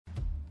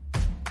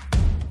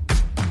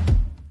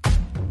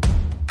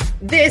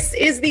This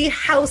is the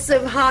House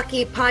of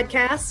Hockey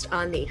podcast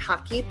on the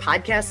Hockey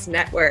Podcast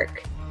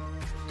Network.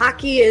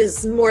 Hockey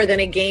is more than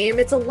a game,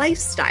 it's a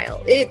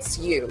lifestyle. It's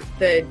you,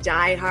 the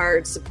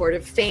diehard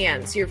supportive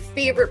fans, your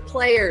favorite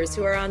players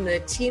who are on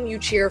the team you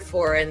cheer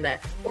for, and the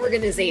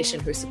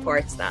organization who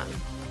supports them.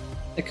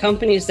 The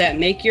companies that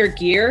make your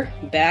gear,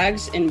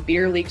 bags, and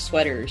beer league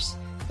sweaters.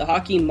 The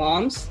hockey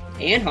moms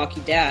and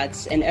hockey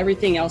dads, and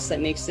everything else that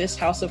makes this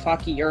House of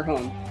Hockey your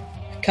home.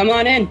 Come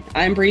on in.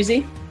 I'm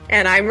Breezy.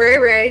 And I'm Ray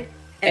Ray.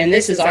 And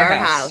this is our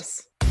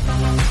house.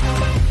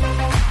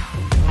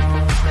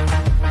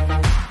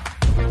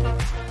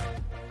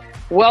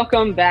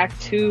 Welcome back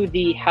to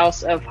the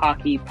House of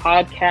Hockey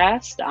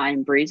podcast.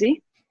 I'm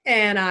Breezy.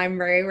 And I'm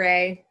Ray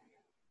Ray.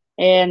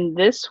 And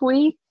this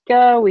week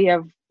we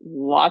have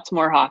lots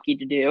more hockey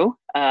to do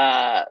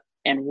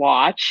and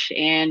watch.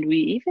 And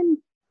we even,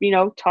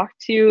 talked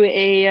to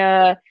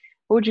a,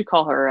 what would you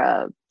call her?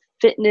 A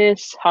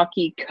fitness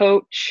hockey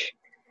coach.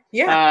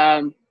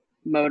 Yeah.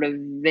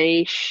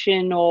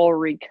 Motivational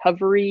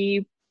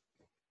recovery.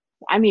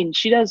 I mean,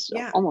 she does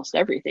almost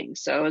everything.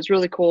 So it was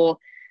really cool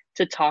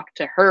to talk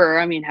to her.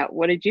 I mean,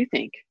 what did you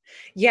think?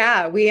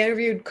 Yeah, we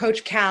interviewed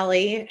Coach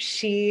Callie.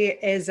 She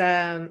is,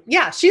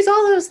 she's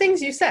all those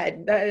things you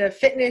said, the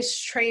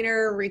fitness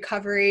trainer,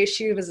 recovery.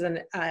 She was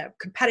a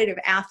competitive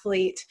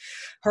athlete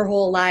her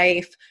whole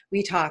life.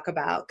 We talk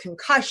about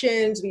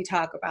concussions. We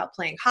talk about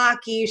playing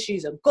hockey.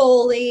 She's a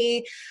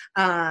goalie.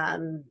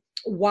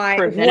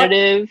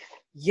 Preventative.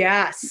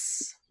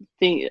 Yes.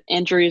 The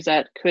injuries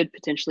that could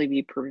potentially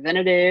be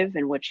preventative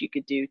and what you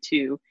could do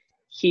to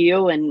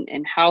heal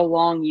and how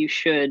long you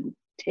should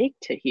take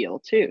to heal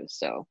too.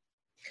 So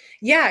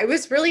yeah, it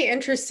was really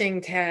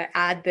interesting to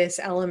add this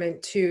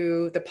element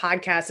to the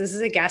podcast. This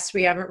is a guest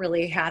we haven't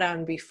really had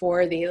on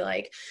before,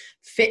 the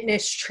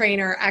fitness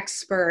trainer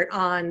expert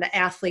on the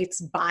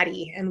athlete's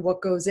body and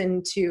what goes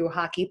into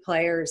hockey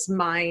players'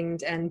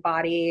 mind and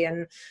body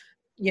and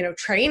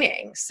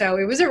training. So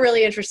it was a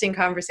really interesting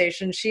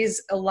conversation.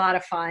 She's a lot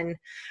of fun.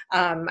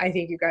 I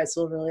think you guys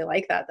will really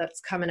like that. That's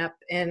coming up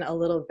in a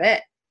little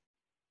bit.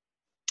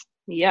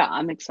 Yeah,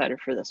 I'm excited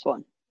for this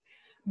one.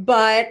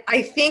 But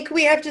I think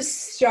we have to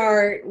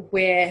start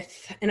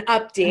with an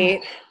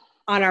update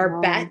on our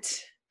bet,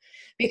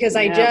 because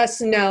I just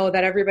know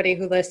that everybody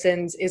who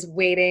listens is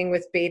waiting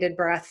with bated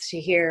breath to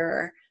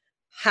hear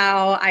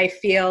how I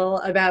feel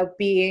about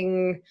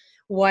being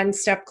one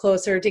step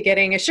closer to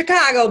getting a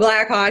Chicago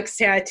Blackhawks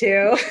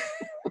tattoo.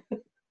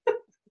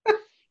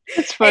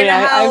 That's funny.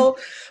 And how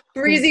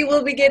Breezy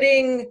will be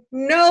getting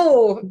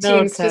no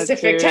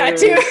team-specific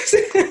tattoos.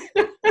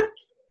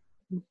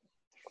 Of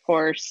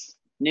course.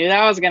 Knew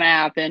that was going to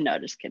happen. No,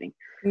 just kidding.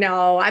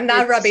 No, I'm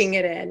not rubbing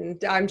it in.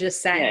 I'm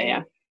just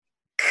saying.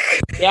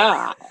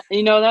 Yeah.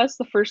 That's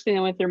the first thing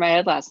that went through my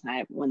head last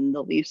night when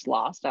the Leafs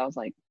lost. I was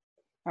like,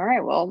 all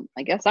right, well,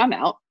 I guess I'm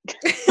out.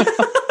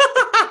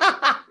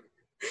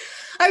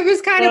 I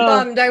was kind of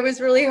bummed. I was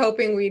really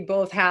hoping we'd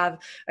both have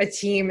a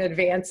team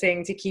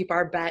advancing to keep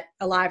our bet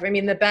alive. I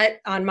mean, the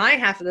bet on my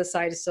half of the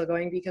side is still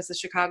going because the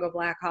Chicago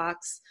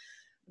Blackhawks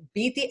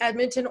beat the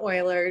Edmonton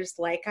Oilers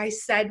like I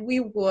said we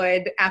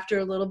would after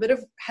a little bit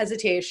of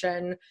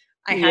hesitation.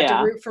 I had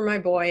to root for my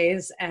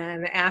boys.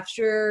 And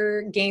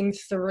after game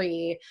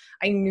 3,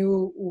 I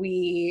knew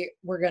we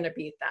were going to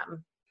beat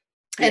them.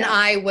 Yeah. And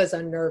I was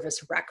a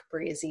nervous wreck,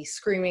 Breezy,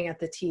 screaming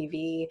at the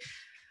TV.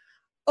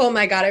 Oh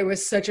my God, I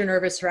was such a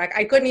nervous wreck.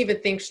 I couldn't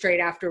even think straight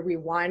after we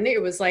won. It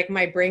was like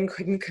my brain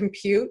couldn't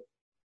compute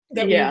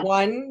that we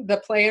won the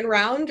play-in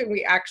round and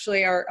we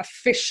actually are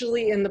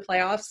officially in the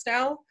playoffs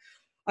now.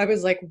 I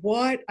was like,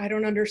 what? I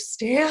don't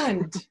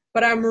understand.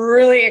 But I'm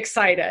really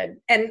excited.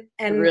 And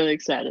really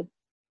excited.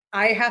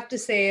 I have to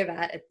say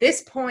that at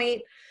this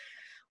point,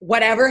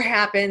 whatever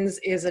happens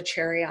is a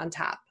cherry on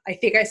top. I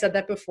think I said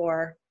that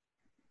before.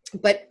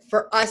 But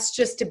for us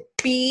just to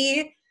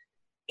be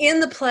in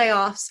the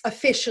playoffs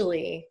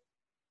officially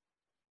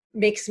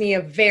makes me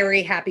a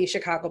very happy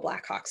Chicago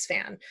Blackhawks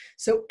fan.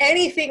 So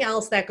anything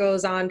else that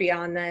goes on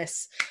beyond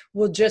this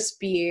will just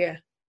be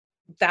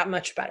that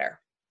much better.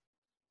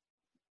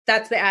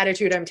 That's the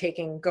attitude I'm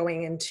taking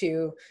going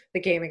into the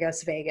game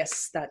against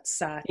Vegas.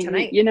 That's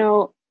tonight.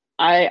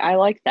 I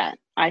like that.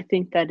 I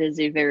think that is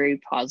a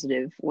very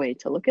positive way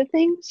to look at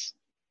things.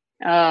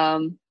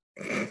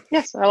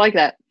 Yes, I like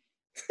that.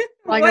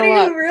 What do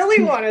you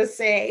really want to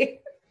say?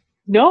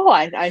 No,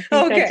 I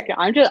think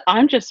that's.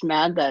 I'm just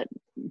mad that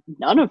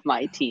none of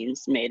my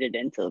teams made it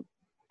into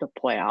the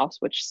playoffs,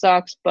 which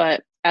sucks.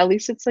 But at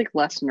least it's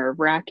less nerve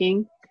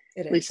wracking.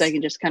 At least I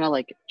can just kind of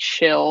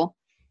chill.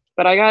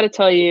 But I got to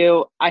tell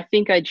you, I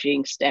think I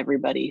jinxed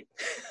everybody.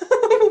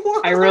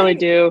 I really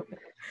do.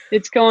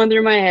 It's going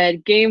through my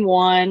head. Game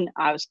 1,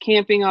 I was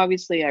camping,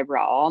 obviously. I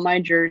brought all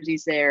my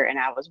jerseys there, and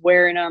I was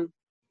wearing them.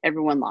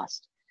 Everyone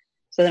lost.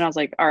 So then I was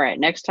like, all right,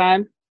 next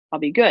time I'll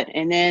be good.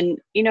 And then,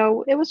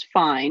 it was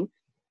fine.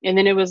 And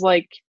then it was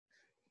the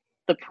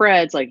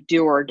Preds,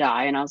 do or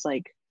die. And I was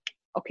like,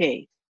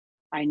 okay,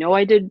 I know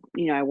I did,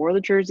 I wore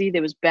the jersey.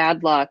 There was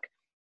bad luck,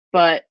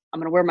 but I'm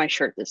going to wear my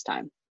shirt this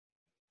time.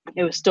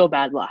 it was still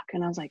bad luck.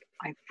 And I was like,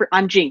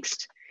 I'm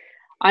jinxed.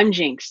 I'm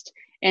jinxed.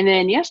 And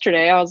then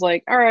yesterday I was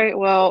like, all right,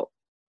 well,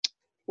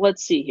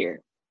 let's see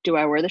here. Do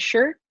I wear the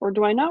shirt or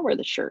do I not wear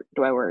the shirt?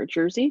 Do I wear a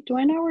jersey? Do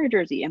I not wear a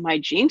jersey? Am I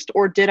jinxed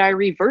or did I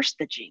reverse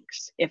the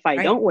jinx? If I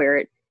don't wear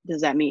it,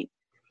 does that mean?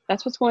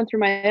 That's what's going through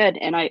my head.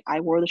 And I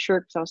wore the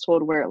shirt because I was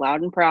told to wear it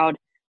loud and proud.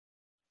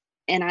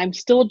 And I'm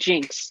still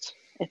jinxed.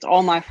 It's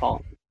all my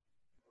fault.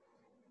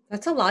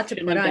 That's a lot to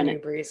put on you,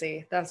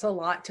 Breezy. That's a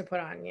lot to put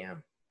on you.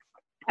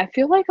 I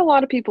feel like a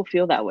lot of people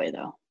feel that way,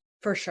 though.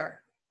 For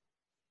sure.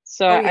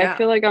 So I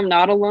feel like I'm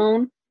not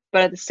alone.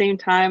 But at the same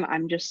time,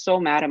 I'm just so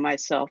mad at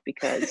myself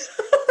because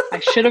I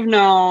should have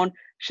known,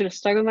 should have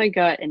stuck with my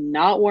gut and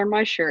not worn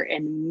my shirt.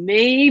 And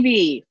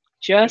maybe,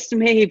 just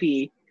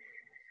maybe,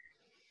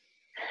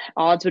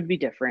 odds would be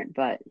different.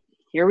 But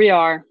here we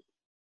are.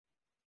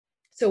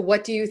 So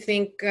what do you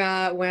think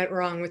went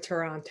wrong with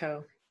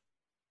Toronto?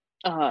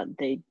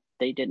 They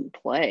didn't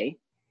play.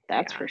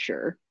 That's for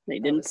sure. They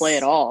didn't play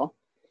at all.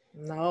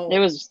 No.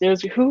 There was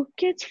who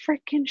gets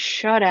freaking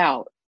shut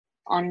out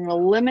on an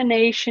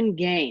elimination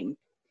game?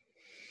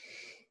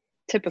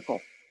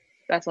 Typical.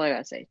 That's all I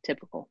gotta say.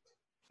 Typical.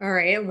 All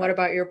right. And what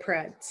about your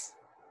Preds?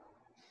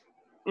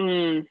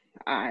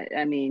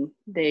 I mean,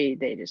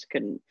 they just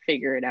couldn't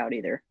figure it out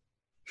either.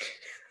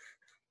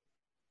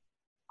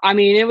 I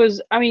mean,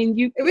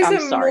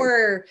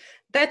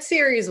 that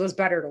series was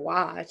better to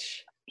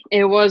watch.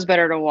 It was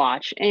better to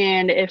watch.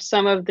 And if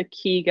some of the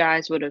key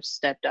guys would have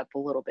stepped up a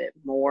little bit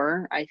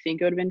more, I think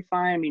it would have been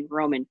fine. I mean,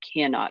 Roman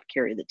cannot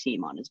carry the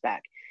team on his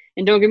back.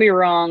 And don't get me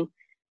wrong,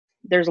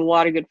 there's a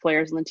lot of good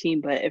players on the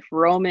team, but if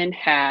Roman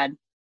had,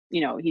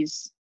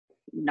 he's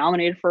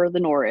nominated for the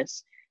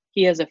Norris,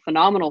 he has a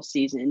phenomenal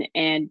season,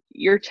 and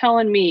you're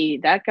telling me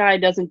that guy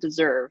doesn't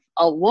deserve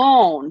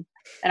alone,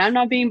 and I'm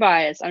not being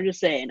biased, I'm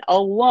just saying,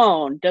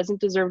 alone doesn't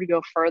deserve to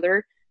go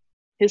further.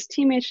 His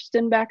teammates just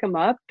didn't back him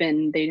up,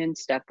 and they didn't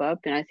step up,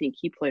 and I think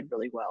he played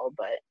really well,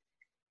 but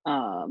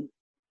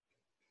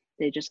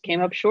they just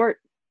came up short.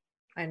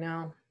 I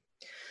know.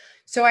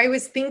 So I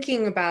was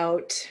thinking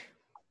about,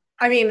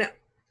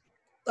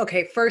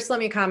 okay, first let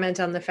me comment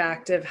on the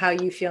fact of how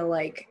you feel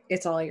like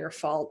it's all your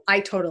fault.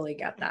 I totally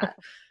get that.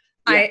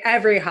 Yeah.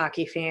 Every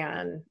hockey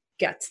fan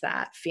gets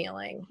that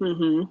feeling.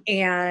 Mm-hmm.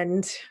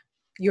 And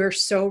you're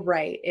so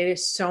right. It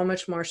is so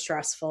much more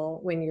stressful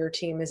when your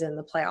team is in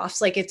the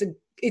playoffs. Like it's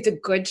a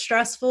good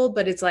stressful,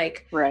 but it's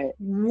like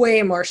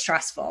way more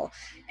stressful.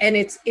 And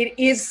it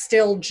is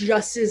still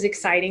just as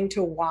exciting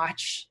to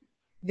watch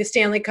the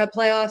Stanley Cup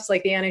playoffs,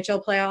 like the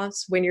NHL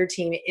playoffs, when your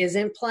team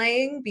isn't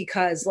playing,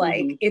 because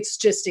it's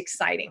just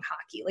exciting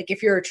hockey. Like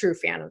if you're a true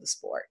fan of the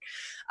sport,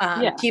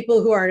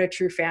 people who aren't a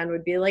true fan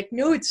would be like,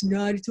 no, it's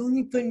not. It's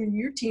only fun when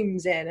your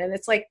team's in. And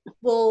it's like,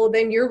 well,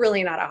 then you're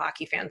really not a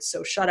hockey fan.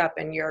 So shut up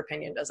and your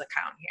opinion doesn't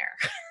count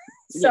here.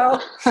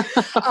 So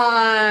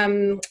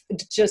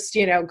just,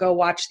 go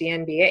watch the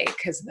NBA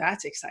because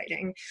that's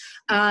exciting.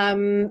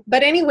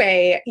 But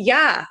anyway,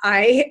 yeah,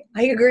 I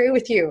agree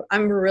with you.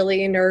 I'm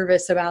really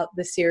nervous about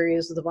the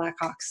series with the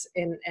Blackhawks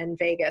in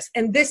Vegas.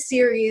 And this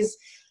series,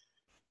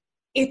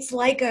 it's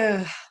like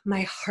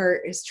my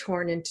heart is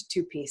torn into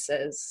two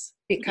pieces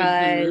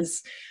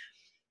because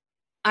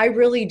I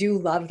really do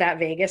love that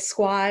Vegas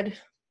squad.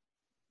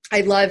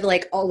 I love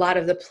like a lot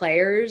of the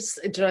players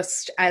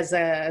just as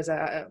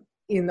a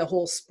in the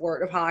whole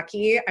sport of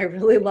hockey. I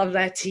really love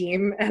that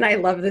team and I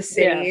love the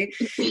city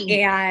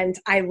and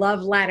I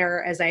love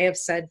Leonard, as I have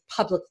said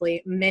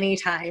publicly many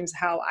times,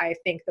 how I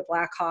think the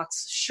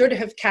Blackhawks should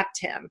have kept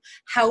him.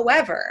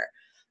 However,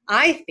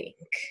 I think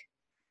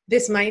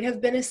this might have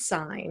been a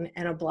sign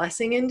and a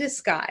blessing in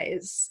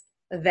disguise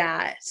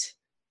that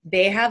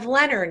they have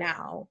Leonard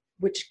now,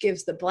 which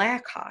gives the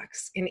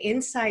Blackhawks an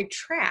inside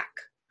track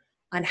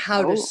on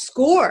how to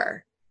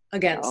score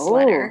against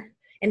Leonard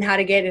and how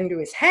to get into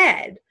his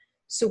head.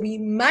 So we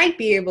might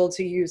be able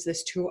to use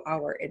this to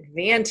our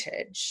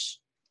advantage.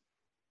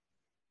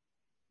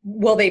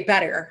 Well, they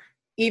better,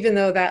 even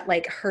though that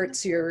like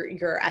hurts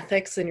your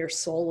ethics and your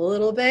soul a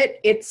little bit.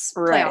 It's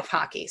playoff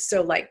hockey.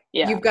 So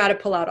you've got to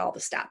pull out all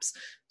the stops.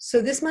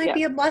 So this might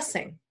be a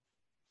blessing.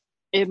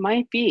 It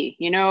might be.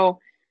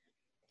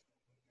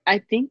 I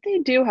think they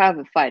do have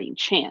a fighting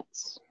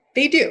chance.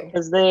 They do.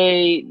 Because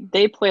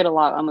they played a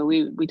lot. I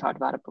mean, we talked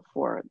about it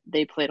before.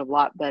 They played a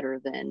lot better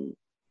than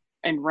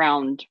in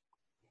round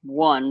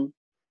one.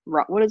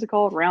 What is it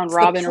called? Round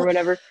robin or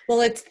whatever?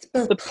 Well, it's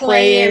the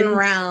play-in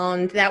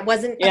round. That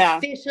wasn't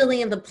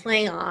officially in the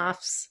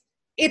playoffs.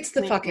 It's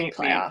the fucking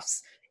playoffs.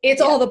 It's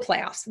all the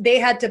playoffs. They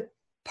had to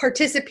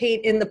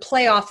participate in the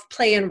playoff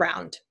play-in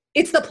round.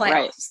 It's the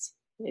playoffs.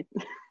 Right.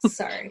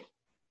 Sorry.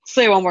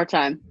 Say it one more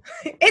time.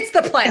 It's the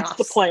playoffs.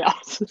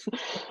 It's the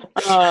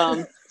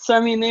playoffs. So, I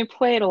mean, they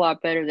played a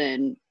lot better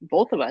than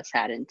both of us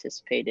had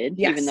anticipated,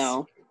 even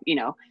though,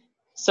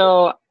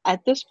 So,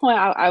 at this point,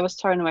 I was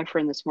talking to my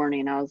friend this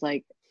morning, and I was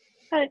like,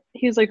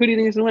 he was like, who do you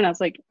think is going to win? I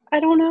was like, I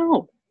don't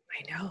know.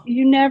 I know.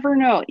 You never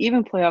know.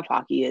 Even playoff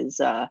hockey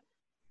is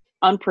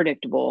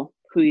unpredictable.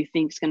 Who you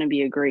think is going to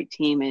be a great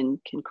team and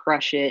can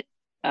crush it.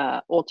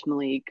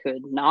 ultimately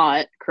could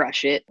not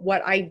crush it.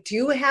 What I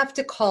do have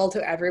to call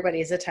to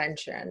everybody's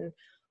attention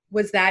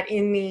was that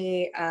in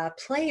the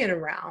play-in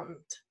round,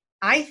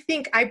 I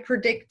think I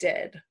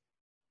predicted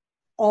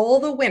all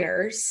the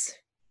winners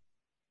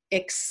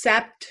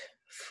except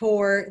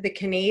for the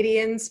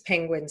Canadiens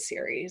Penguin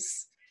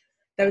series.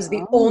 That was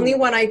the only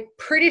one I'm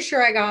pretty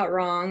sure I got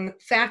wrong.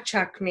 Fact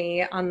check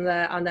me on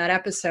that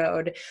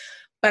episode.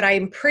 But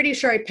I'm pretty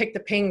sure I picked the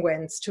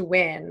Penguins to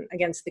win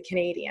against the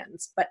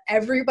Canadiens. But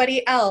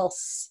everybody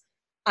else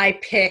I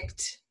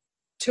picked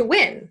to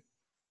win.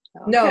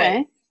 Okay.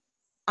 No.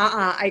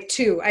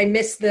 I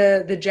missed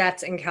the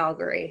Jets in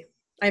Calgary.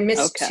 I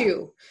missed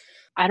two.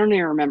 I don't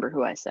even remember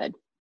who I said.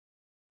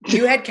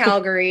 You had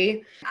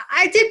Calgary.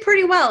 I did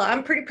pretty well.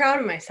 I'm pretty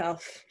proud of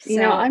myself.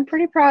 So. I'm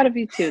pretty proud of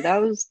you too.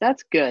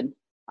 That's good.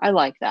 I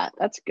like that.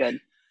 That's good.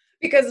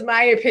 Because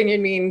my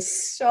opinion means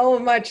so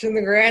much in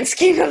the grand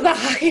scheme of the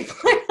hockey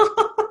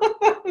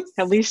playoffs.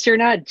 At least you're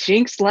not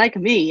jinxed like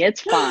me.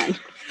 It's fine.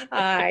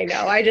 I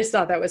know. I just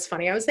thought that was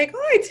funny. I was like,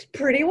 I did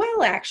pretty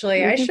well,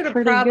 actually. I should have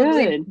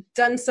probably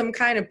done some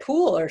kind of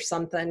pool or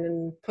something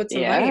and put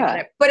some money on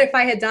it. But if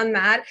I had done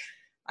that,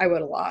 I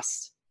would have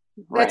lost.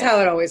 Right. That's how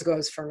it always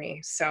goes for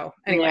me. So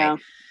anyway.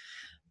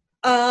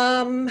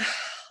 Yeah.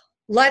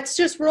 Let's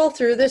just roll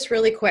through this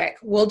really quick.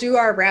 We'll do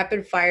our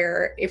rapid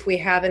fire. If we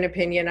have an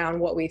opinion on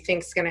what we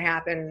think is going to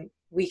happen,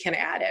 we can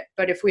add it.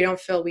 But if we don't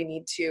feel we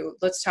need to,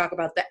 let's talk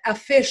about the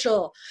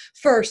official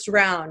first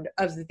round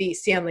of the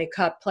Stanley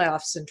Cup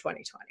playoffs in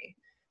 2020.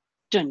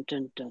 Dun,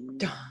 dun, dun.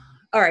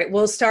 All right,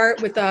 we'll start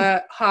with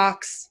the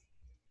Hawks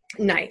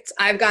Knights.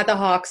 I've got the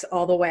Hawks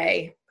all the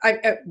way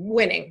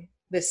winning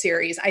this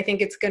series. I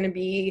think it's going to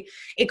be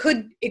 – it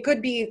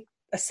could be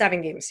a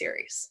 7-game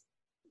series.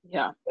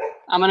 Yeah.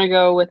 I'm going to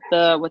go with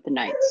the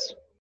Knights.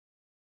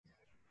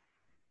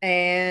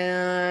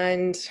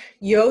 And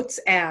Yotes,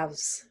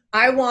 Avs.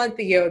 I want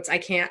the Yotes.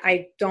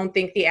 I don't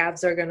think the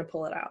Avs are going to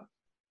pull it out.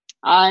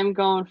 I'm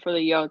going for the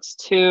Yotes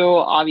too.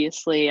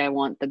 Obviously, I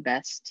want the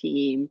best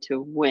team to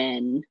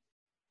win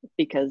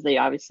because they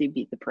obviously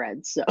beat the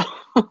Preds. So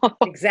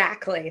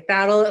exactly.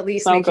 That'll at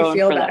least make you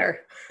feel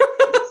better.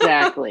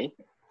 Exactly.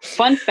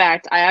 Fun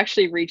fact, I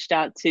actually reached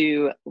out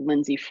to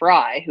Lindsay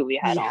Fry, who we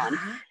had on.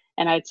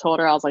 And I told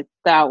her, I was like,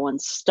 that one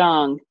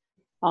stung.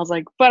 I was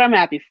like, but I'm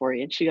happy for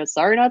you. And she goes,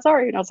 sorry, not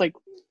sorry. And I was like,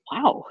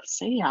 wow,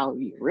 say how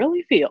you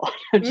really feel.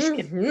 I'm just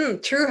kidding.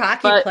 True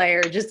hockey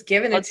player, just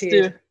giving it to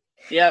you.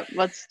 Yep,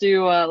 let's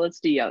do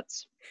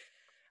Yotes.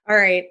 All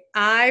right,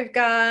 I've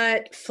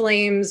got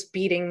Flames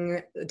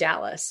beating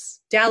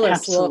Dallas.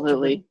 Dallas looked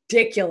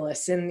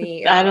ridiculous in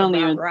the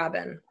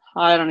Robin.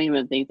 I don't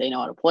even think they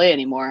know how to play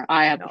anymore.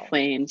 I have the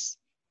Flames.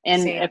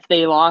 And if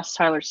they lost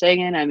Tyler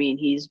Seguin, I mean,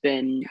 he's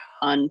been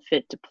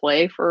unfit to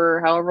play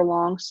for however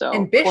long. So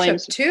and Bishop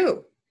Flames,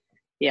 too.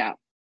 Yeah.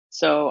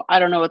 So I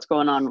don't know what's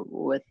going on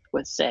with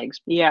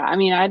Segs. Yeah, I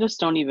mean, I just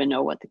don't even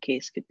know what the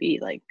case could be.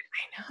 Like,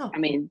 I know. I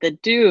mean, the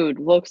dude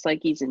looks like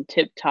he's in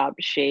tip-top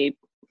shape.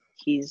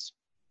 It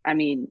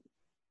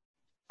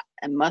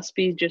must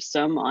be just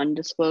some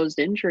undisclosed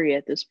injury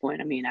at this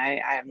point. I mean,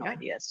 I have no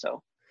idea.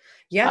 So,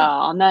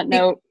 on that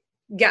note.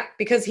 Yeah,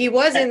 because he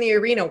was in the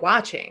arena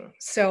watching.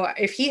 So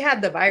if he had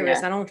the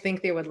virus, I don't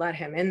think they would let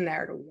him in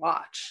there to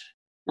watch.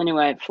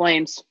 Anyway,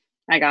 Flames.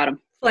 I got him.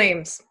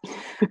 Flames.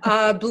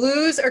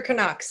 Blues or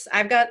Canucks?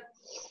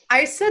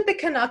 I said the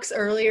Canucks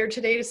earlier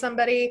today to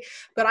somebody,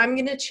 but I'm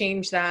going to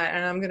change that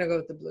and I'm going to go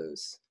with the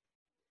Blues.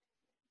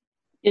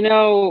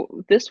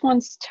 This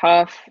one's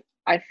tough.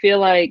 I feel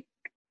like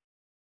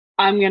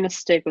I'm going to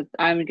stick with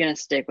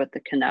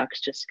the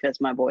Canucks just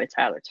because my boy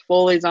Tyler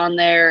Toffoli's on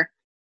there.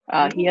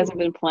 He hasn't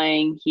been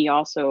playing. He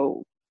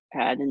also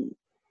had an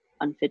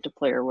unfit to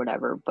play or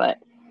whatever, but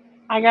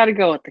I got to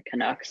go with the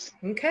Canucks.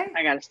 Okay.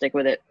 I got to stick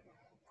with it.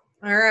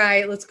 All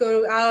right, let's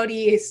go out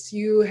east.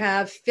 You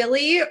have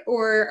Philly,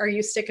 or are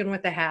you sticking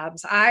with the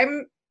Habs?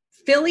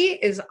 Philly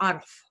is on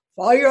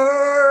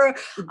fire.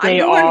 I'm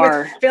going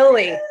with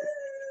Philly.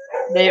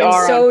 They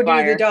are so on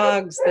fire. Do the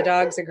dogs. The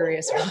dogs agree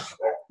as well.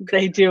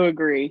 They do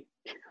agree.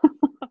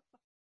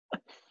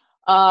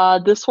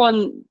 This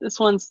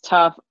one's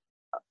tough.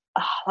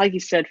 Like you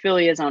said,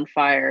 Philly is on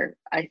fire.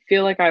 I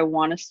feel like I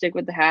want to stick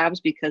with the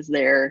Habs because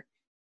they're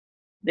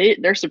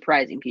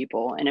surprising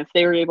people, and if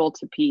they were able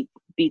to beat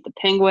the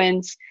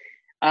Penguins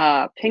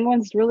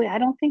really, I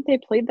don't think they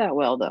played that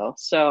well though.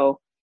 So,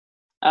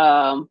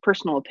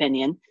 personal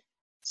opinion.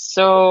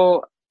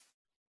 So,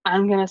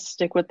 I'm gonna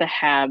stick with the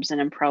Habs,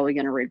 and I'm probably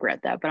gonna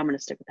regret that, but I'm gonna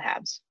stick with the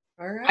Habs.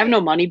 All right. I have no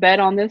money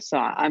bet on this, so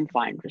I'm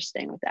fine just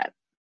staying with that.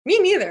 Me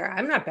neither.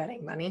 I'm not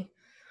betting money.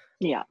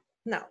 Yeah.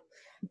 No.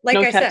 Like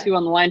no I tattoo said.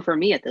 On the line for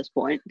me at this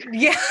point.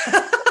 Yeah.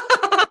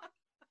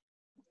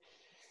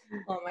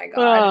 Oh my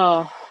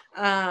God.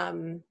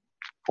 Oh.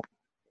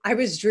 I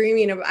was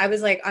dreaming of, I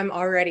was like, I'm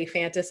already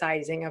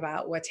fantasizing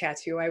about what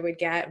tattoo I would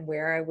get,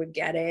 where I would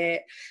get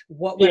it,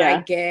 what would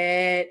I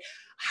get,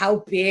 how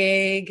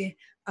big,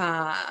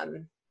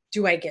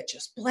 do I get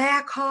just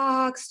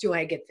Blackhawks? Do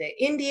I get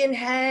the Indian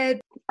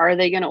head? Are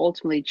they going to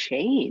ultimately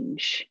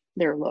change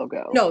their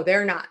logo? No,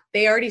 they're not.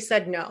 They already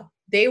said no.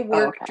 They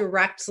work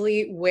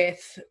directly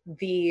with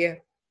the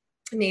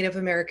Native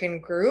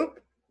American group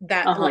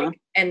that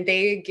and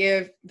they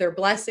give their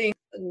blessing.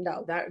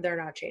 No, that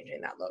they're not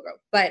changing that logo.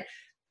 But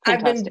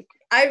Fantastic.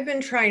 I've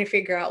been trying to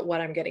figure out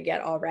what I'm going to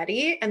get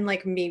already. And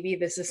like, maybe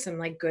this is some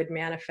like good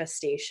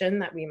manifestation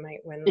that we might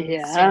win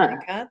the Stanley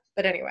Cup.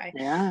 But anyway,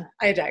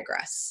 I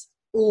digress.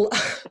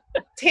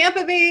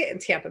 Tampa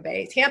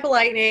Tampa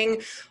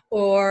Lightning,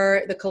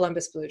 or the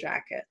Columbus Blue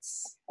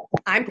Jackets.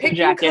 I'm picking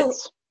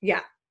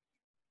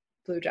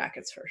Blue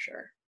Jackets for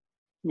sure.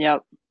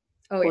 Yep.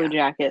 Oh, Blue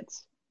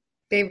Jackets.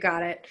 They've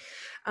got it.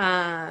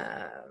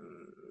 Islanders.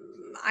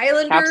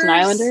 Caps and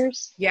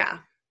Islanders? Yeah.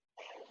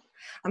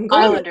 I'm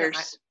going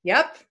Islanders.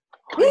 Yep.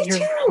 Me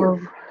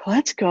too.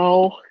 Let's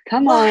go.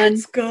 Come on.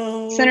 Let's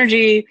go.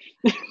 Synergy.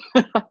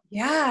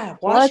 Yeah.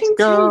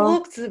 Washington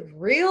looked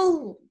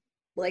real,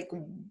 like,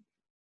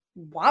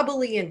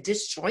 wobbly and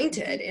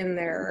disjointed in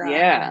their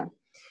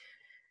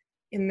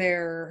in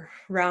their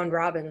round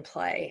robin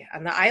play.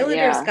 And the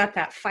Islanders got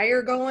that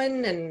fire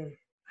going, and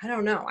I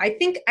don't know. I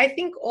think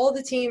all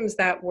the teams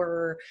that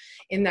were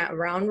in that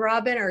round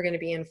robin are going to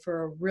be in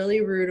for a really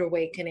rude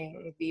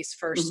awakening these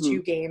first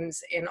two games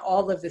in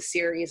all of the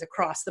series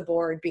across the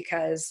board,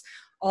 because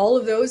all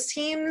of those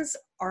teams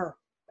are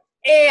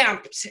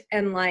amped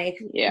and like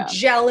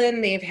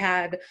gelling.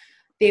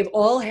 They've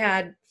all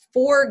had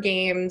 4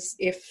 games,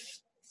 if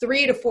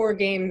 3 to 4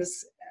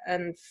 games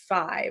and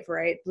 5,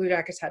 right? Blue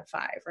Jackets had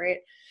 5, right?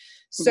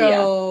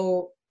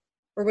 So,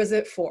 or was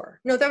it 4?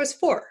 No, that was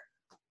 4.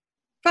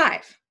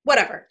 5.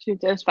 Whatever.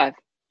 There's 5.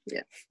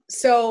 Yeah.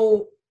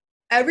 So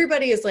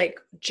everybody is like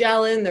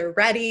gelling, they're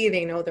ready,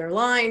 they know their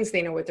lines,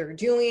 they know what they're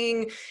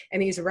doing. And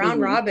these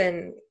round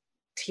robin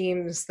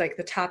teams, like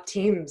the top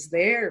teams,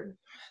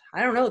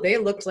 I don't know, they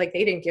looked like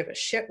they didn't give a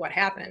shit what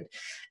happened.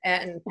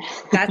 And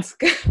that's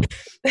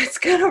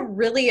going to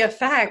really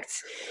affect,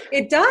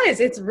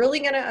 it's really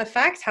going to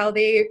affect how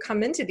they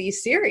come into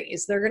these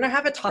series. They're going to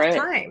have a tough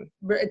time.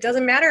 It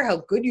doesn't matter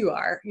how good you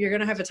are. You're going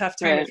to have a tough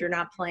time if you're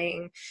not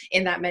playing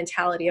in that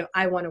mentality of,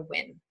 I want to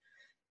win.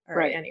 All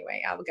right.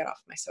 Anyway, I'll get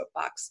off my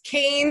soapbox.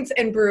 Canes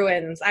and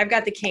Bruins. I've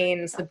got the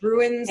Canes. The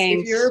Bruins,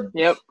 if you're,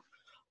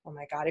 oh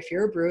my God, if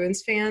you're a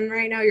Bruins fan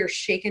right now, you're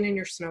shaking in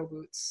your snow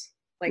boots.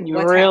 Like, you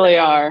really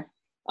are.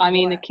 I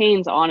mean, the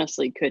Canes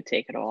honestly could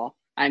take it all.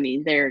 I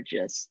mean, they're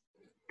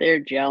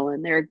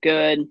gelling. They're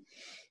good.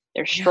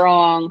 They're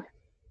strong.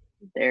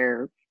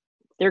 They're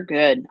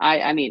good.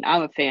 I mean,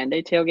 I'm a fan.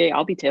 They tailgate.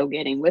 I'll be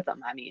tailgating with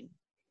them. I mean,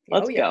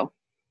 let's go.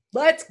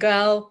 Let's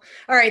go.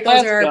 All right.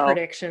 Those are our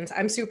predictions.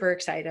 I'm super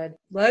excited.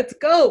 Let's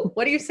go.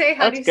 What do you say?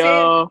 How do you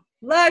say it?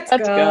 Let's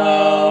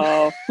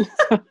go.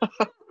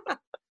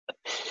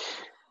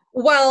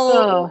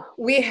 Well,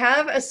 we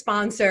have a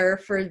sponsor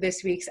for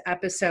this week's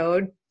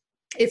episode.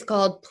 It's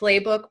called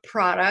Playbook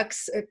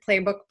Products at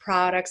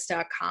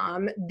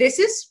playbookproducts.com. This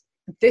is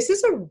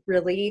a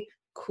really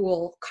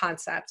cool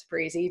concept,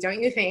 Breezy,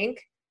 don't you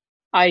think?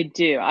 I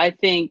do. I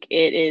think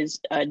it is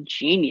a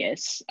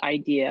genius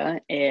idea,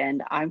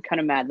 and I'm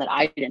kind of mad that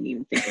I didn't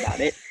even think about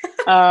it.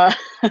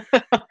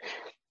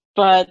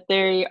 But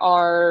they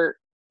are,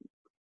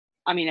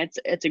 I mean,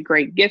 it's a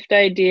great gift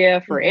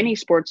idea for any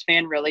sports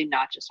fan, really,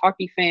 not just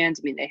hockey fans.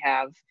 I mean, they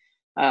have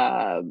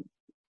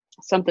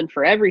something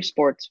for every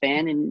sports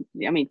fan, and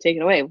I mean, take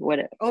it away. What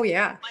it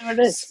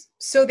is.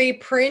 So they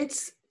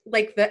print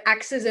like the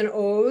X's and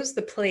O's,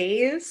 the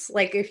plays,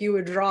 like if you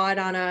would draw it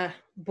on a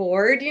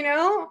board,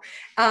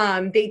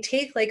 they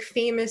take like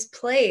famous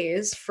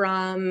plays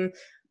from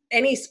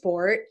any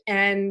sport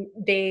and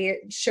they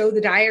show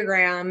the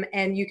diagram,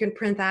 and you can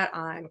print that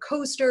on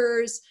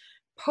coasters,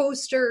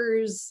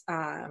 posters,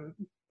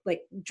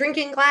 like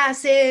drinking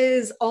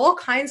glasses, all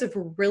kinds of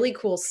really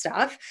cool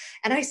stuff.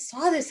 And I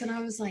saw this and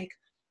I was like,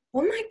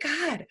 oh my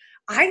God,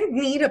 I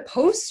need a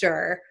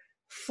poster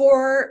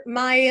for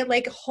my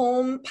like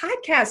home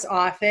podcast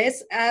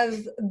office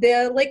of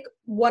the like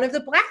one of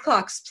the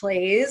Blackhawks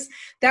plays.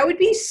 That would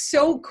be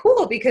so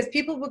cool, because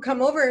people would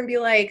come over and be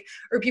like,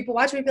 or people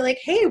watch me and be like,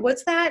 hey,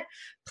 what's that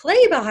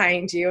play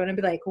behind you? And I'd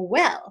be like,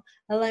 well,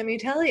 let me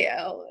tell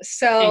you.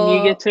 So, and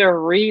you get to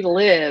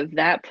relive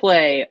that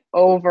play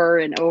over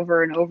and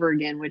over and over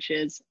again, which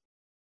is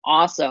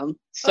awesome.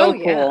 So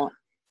cool.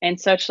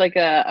 And such like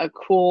a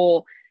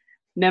cool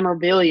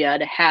memorabilia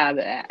to have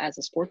as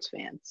a sports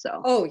fan.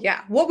 So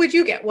what would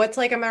you get? What's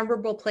like a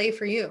memorable play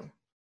for you?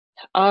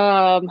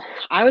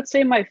 I would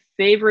say my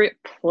favorite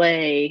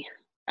play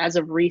as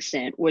of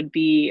recent would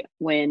be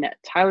when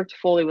Tyler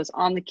Toffoli was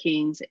on the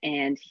Kings,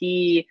 and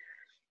he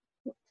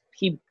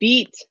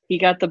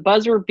got the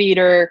buzzer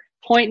beater,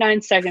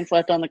 0.9 seconds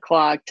left on the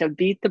clock to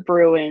beat the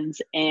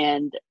Bruins,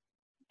 and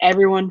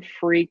everyone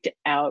freaked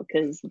out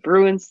because the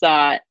Bruins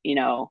thought,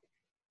 no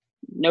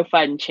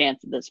fighting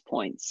chance at this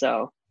point.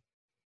 So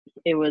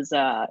it was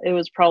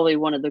probably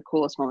one of the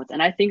coolest moments.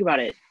 And I think about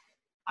it,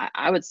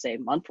 I would say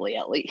monthly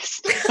at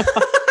least.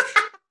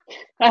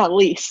 At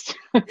least.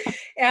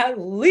 At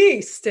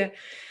least.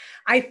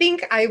 I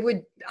think I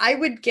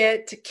would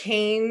get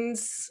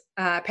Canes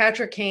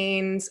Patrick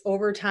Kane's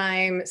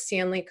overtime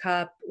Stanley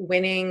Cup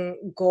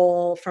winning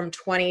goal from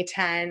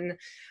 2010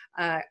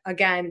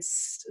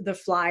 against the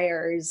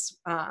Flyers.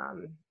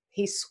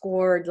 He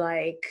scored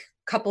like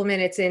a couple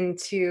minutes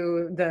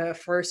into the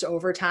first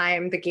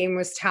overtime. The game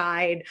was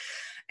tied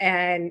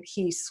and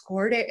he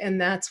scored it. And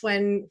that's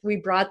when we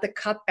brought the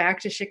cup back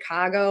to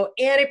Chicago.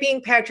 And it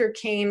being Patrick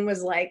Kane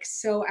was like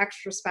so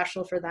extra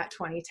special for that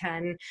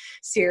 2010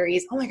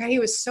 series. Oh my God, he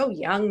was so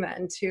young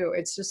then too.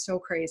 It's just so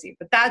crazy.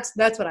 But that's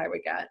what I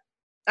would get.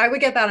 I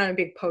would get that on a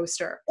big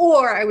poster.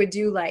 Or I would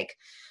do like,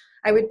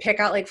 I would pick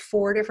out like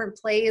 4 different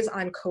plays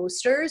on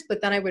coasters,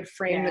 but then I would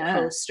frame the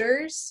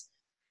coasters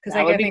because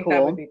I think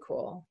that would be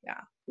cool.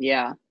 Yeah.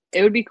 Yeah.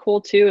 It would be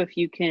cool too if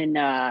you can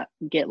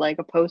get like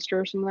a poster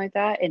or something like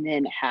that and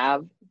then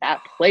have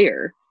that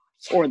player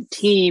or the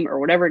team or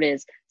whatever it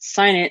is,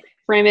 sign it,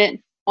 frame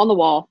it on the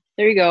wall.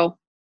 There you go.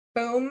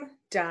 Boom,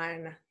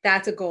 done.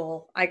 That's a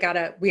goal. We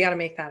gotta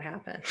make that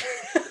happen.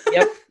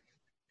 Yep.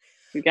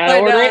 We gotta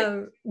order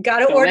it.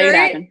 Gotta order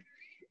it.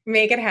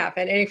 Make it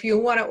happen. And if you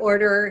want to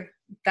order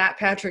that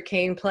Patrick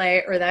Kane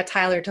play or that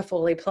Tyler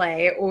Toffoli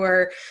play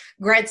or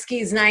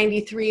Gretzky's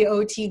 93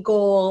 OT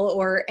goal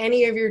or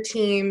any of your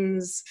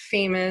team's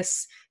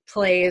famous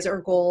plays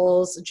or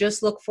goals,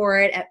 just look for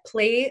it at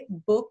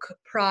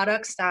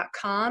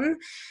playbookproducts.com.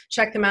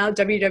 Check them out,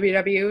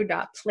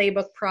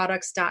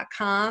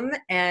 www.playbookproducts.com,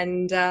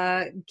 and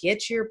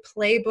get your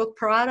playbook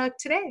product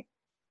today.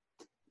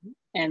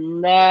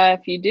 And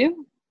if you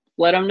do,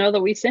 let them know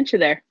that we sent you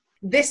there.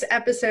 This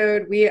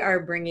episode, we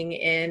are bringing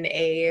in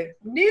a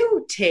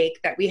new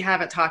take that we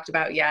haven't talked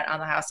about yet on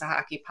the House of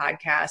Hockey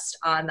podcast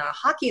on the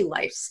hockey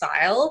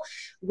lifestyle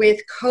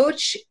with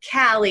Coach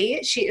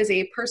Callie. She is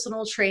a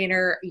personal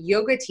trainer,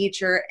 yoga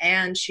teacher,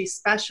 and she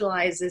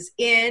specializes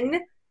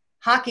in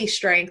hockey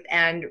strength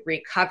and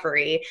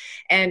recovery.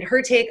 And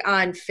her take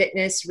on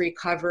fitness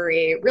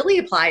recovery really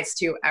applies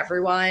to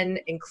everyone,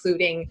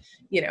 including,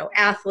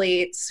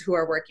 athletes who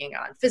are working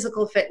on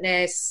physical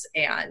fitness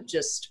and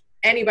just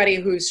anybody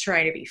who's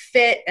trying to be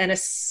fit, and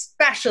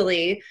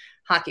especially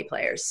hockey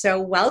players. So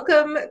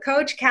welcome,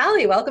 Coach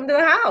Callie. Welcome to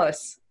the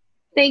house.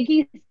 Thank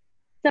you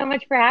so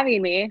much for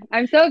having me.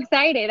 I'm so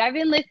excited. I've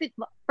been listening,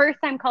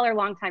 first-time caller,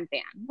 long-time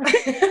fan.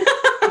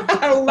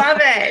 I love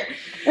it.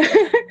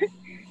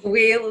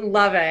 We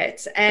love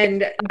it.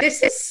 And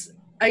this is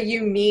a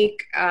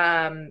unique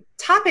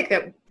topic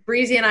that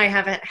Breezy and I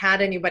haven't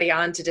had anybody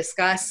on to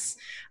discuss,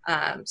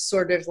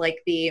 sort of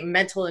like the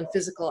mental and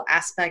physical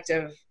aspect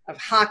of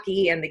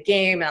hockey and the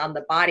game on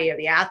the body of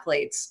the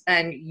athletes.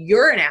 And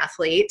you're an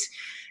athlete.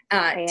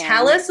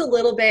 Tell us a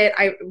little bit.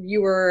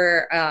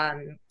 You're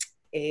an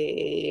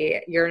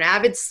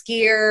avid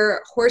skier,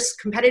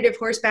 competitive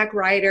horseback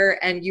rider,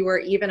 and you are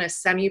even a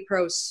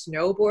semi-pro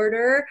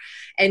snowboarder.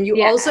 And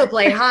you also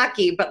play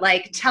hockey. But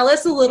tell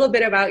us a little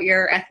bit about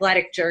your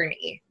athletic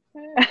journey.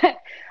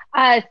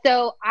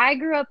 So I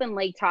grew up in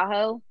Lake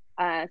Tahoe,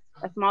 a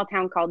small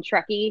town called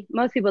Truckee.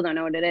 Most people don't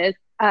know what it is.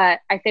 I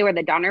say where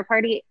the Donner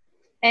Party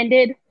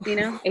ended,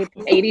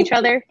 ate each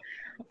other.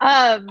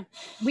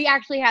 We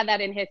actually had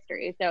that in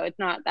history, so it's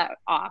not that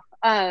off.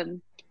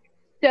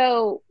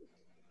 So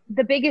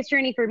the biggest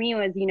journey for me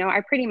was,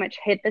 I pretty much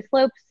hit the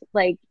slopes.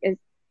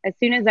 As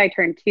soon as I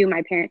turned 2,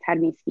 my parents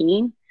had me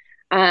skiing.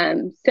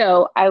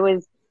 So I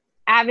was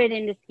avid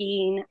into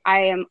skiing.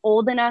 I am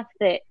old enough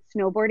that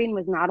snowboarding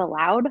was not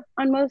allowed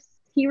on most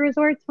ski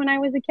resorts when I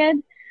was a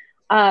kid.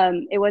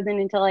 It wasn't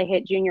until I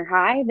hit junior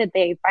high that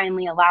they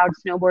finally allowed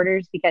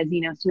snowboarders because,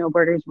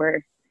 snowboarders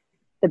were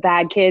the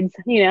bad kids,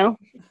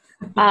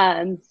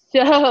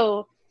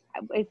 So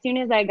as soon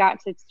as I got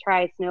to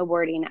try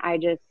snowboarding, I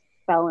just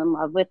fell in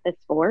love with the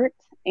sport.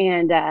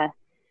 And I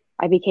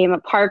became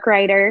a park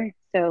rider,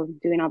 so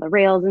doing all the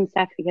rails and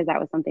stuff because that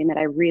was something that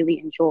I really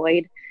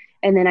enjoyed.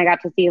 And then I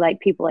got to see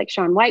people like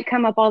Shaun White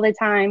come up all the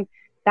time.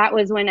 That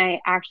was when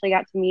I actually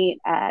got to meet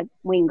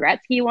Wayne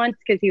Gretzky once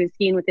because he was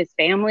skiing with his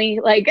family.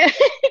 Wait! Tell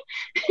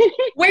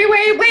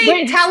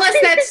us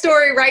that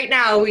story right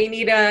now. We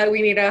need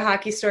a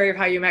hockey story of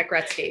how you met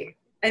Gretzky,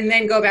 and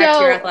then go back to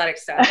your athletic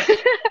stuff.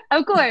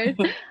 Of course.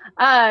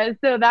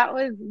 So that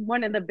was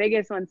one of the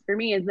biggest ones for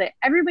me is that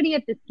everybody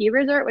at the ski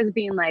resort was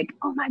being like,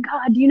 "Oh my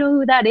God, do you know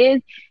who that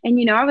is?"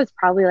 And I was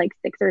probably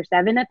 6 or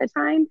 7 at the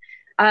time.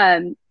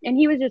 And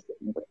he was just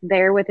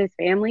there with his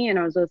family and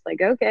I was just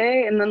like,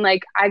 okay. And then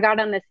I got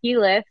on the ski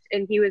lift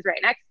and he was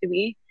right next to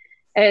me.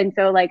 And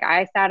so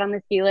I sat on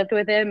the ski lift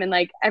with him and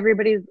he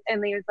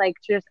was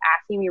just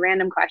asking me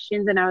random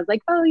questions. And I was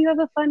like, oh, you have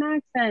a fun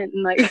accent.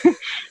 And I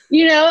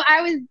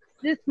was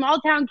this small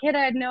town kid.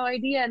 I had no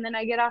idea. And then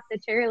I get off the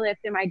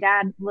chairlift and my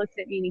dad looks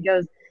at me and he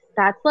goes,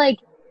 that's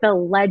the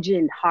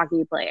legend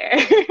hockey player.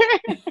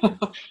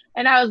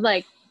 And I was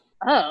like,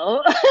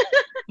 oh.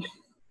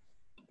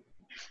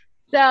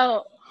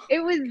 So he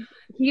was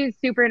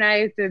super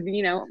nice. And,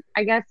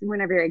 I guess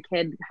whenever you're a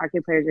kid, hockey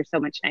players are so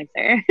much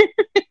nicer.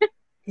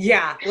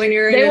 Yeah. When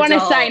you're they want to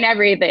sign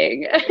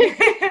everything.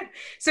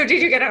 So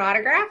did you get an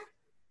autograph?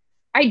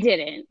 I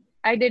didn't.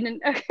 At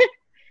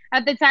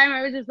the time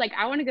I was just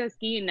I want to go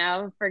skiing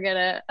now.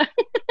 Forget it.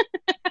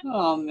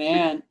 Oh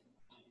man.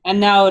 And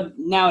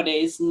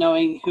nowadays,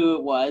 knowing who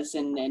it was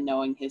and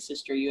knowing his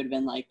history, you would have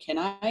been like, can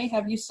I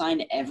have you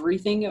sign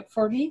everything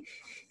for me?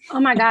 Oh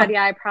my God,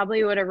 yeah, I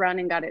probably would have run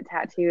and got it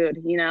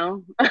tattooed, you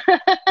know?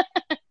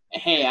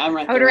 Hey, I'm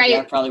right there with you.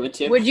 I probably would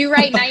too. Would you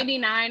write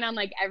 99 on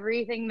like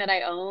everything that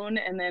I own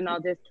and then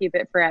I'll just keep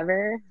it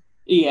forever?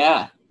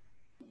 Yeah.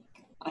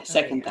 I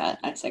second that.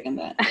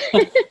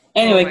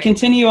 Anyway,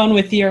 continue on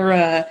with your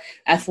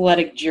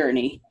athletic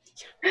journey.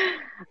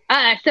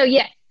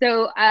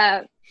 So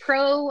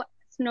pro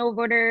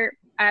snowboarder,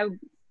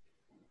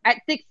 at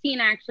 16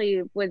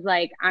 actually was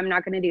like, I'm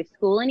not going to do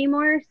school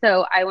anymore.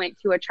 So I went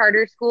to a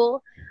charter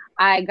school.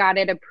 I got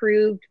it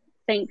approved,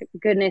 thank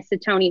goodness to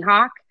Tony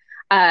Hawk,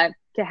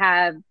 to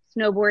have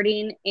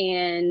snowboarding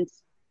and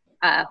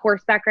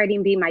horseback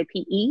riding be my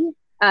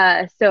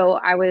PE. So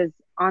I was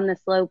on the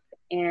slope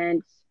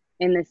and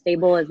in the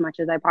stable as much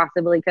as I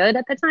possibly could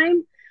at the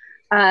time.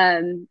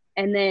 And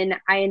then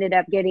I ended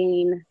up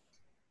getting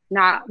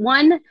not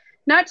one,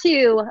 not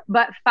two,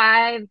 but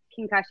 5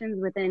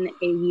 concussions within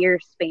a year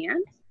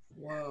span.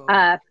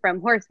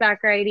 From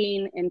horseback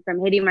riding and from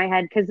hitting my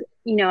head. Because,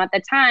 you know, at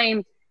the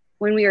time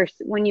when you're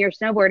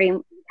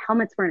snowboarding,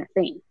 helmets weren't a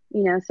thing,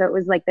 you know, so it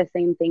was like the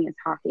same thing as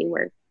hockey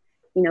where,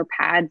 you know,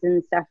 pads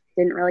and stuff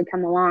didn't really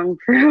come along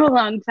for a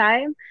long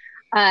time.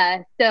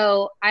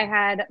 So I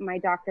had my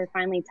doctor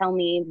finally tell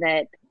me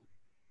that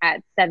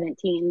at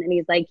 17, and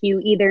he's like, you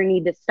either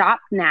need to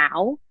stop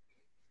now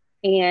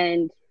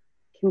and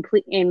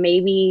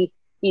maybe,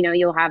 you know,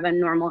 you'll have a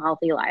normal,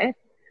 healthy life,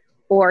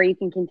 or you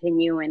can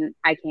continue and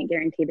I can't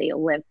guarantee that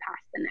you'll live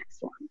past the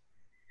next one.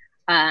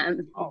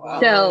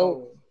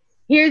 So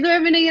here's where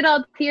I'm going to get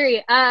all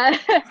teary.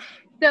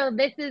 So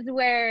this is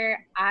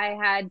where I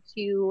had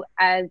to,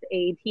 as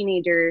a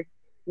teenager,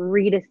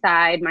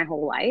 redecide my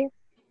whole life.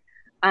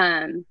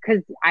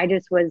 Cause I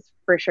just was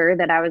for sure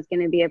that I was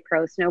going to be a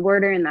pro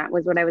snowboarder and that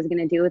was what I was going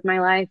to do with my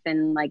life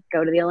and like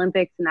go to the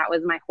Olympics. And that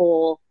was my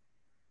whole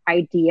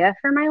idea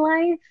for my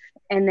life.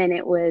 And then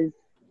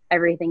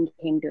everything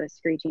came to a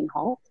screeching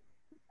halt.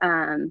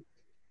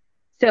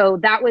 So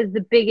that was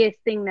the biggest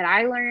thing that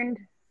I learned.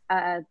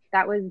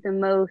 That was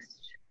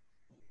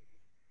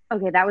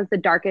the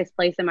darkest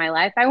place in my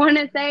life, I want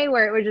to say,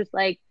 where it was just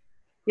like,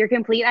 your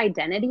complete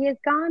identity is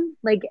gone.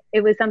 Like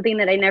it was something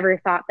that I never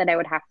thought that I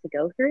would have to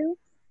go through.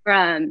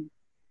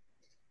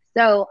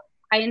 So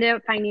I ended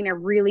up finding a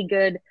really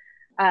good,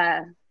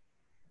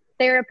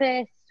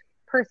 therapist,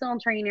 personal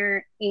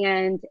trainer,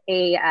 and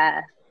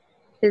a,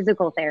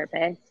 physical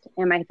therapist.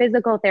 And my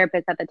physical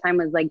therapist at the time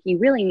was like, you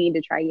really need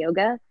to try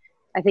yoga.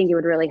 I think it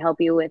would really help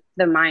you with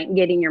the mind,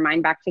 getting your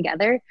mind back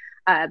together.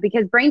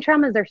 Because brain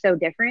traumas are so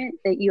different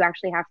that you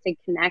actually have to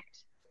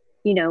connect,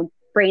 you know,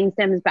 brain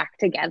stems back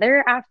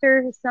together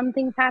after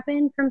something's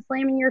happened from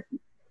slamming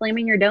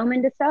your dome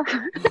into stuff.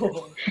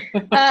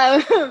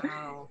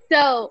 Wow.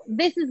 So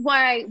this is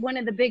why, one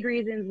of the big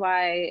reasons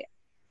why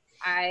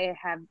I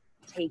have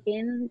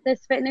taken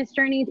this fitness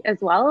journey as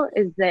well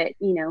is that,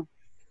 you know,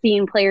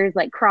 seeing players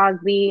like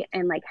Crosby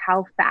and like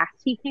how fast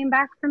he came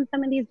back from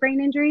some of these brain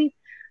injuries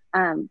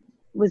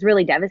was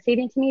really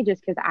devastating to me,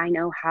 just because I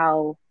know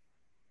how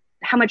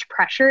much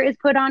pressure is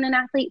put on an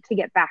athlete to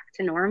get back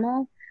to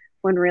normal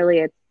when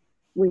really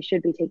we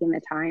should be taking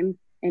the time,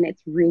 and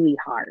it's really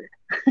hard.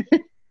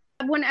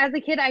 When as a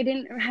kid, I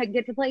didn't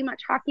get to play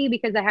much hockey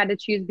because I had to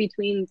choose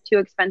between 2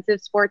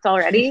 expensive sports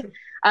already.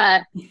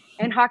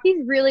 And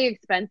hockey's really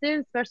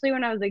expensive, especially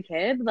when I was a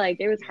kid. Like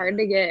it was hard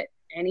to get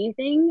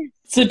anything.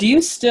 So do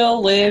you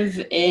still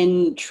live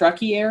in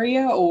Truckee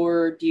area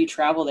or do you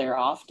travel there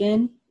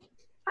often?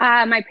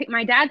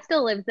 My dad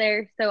still lives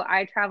there, so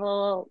I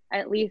travel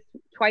at least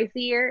twice a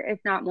year, if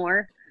not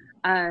more.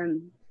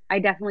 I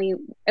definitely,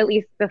 at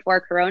least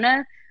before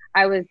Corona,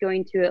 I was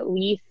going to at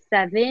least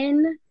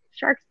 7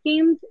 Sharks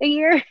games a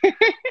year.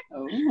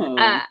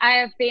 I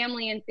have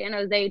family in San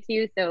Jose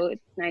too, so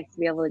it's nice to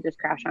be able to just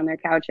crash on their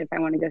couch if I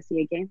want to go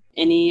see a game.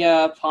 Any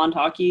pond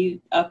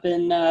hockey up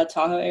in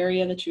Tahoe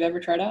area that you've ever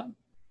tried out?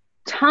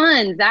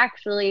 Tons,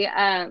 actually.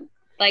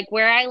 Like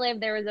where I live,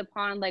 there was a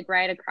pond like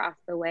right across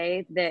the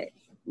way that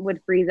would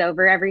freeze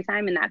over every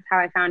time, and that's how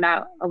I found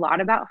out a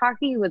lot about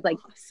hockey. Was like,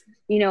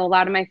 you know, a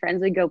lot of my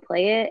friends would go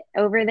play it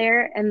over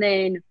there. And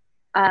then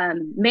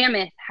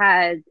Mammoth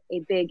has a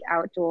big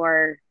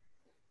outdoor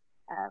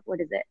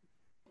what is it?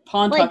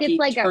 Pond hockey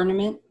like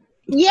tournament?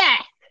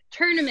 Yes,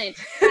 tournament.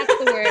 That's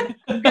the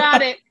word.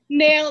 Got it.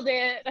 Nailed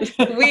it.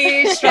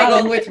 We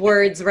struggle with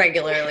words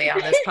regularly on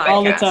this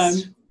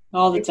podcast.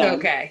 All the time.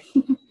 Okay.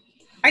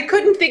 I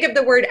couldn't think of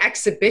the word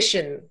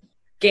exhibition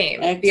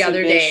game the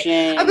other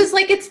day. I was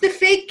like, it's the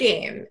fake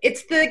game.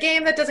 It's the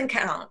game that doesn't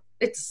count.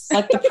 It's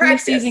like the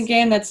preseason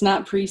game that's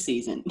not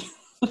preseason.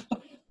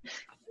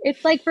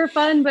 It's like for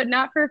fun, but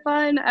not for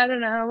fun. I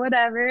don't know,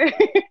 whatever.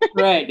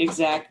 Right,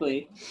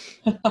 exactly.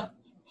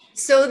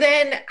 So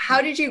then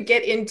how did you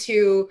get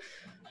into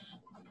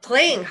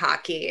playing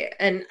hockey?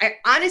 And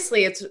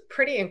honestly, it's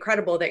pretty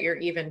incredible that you're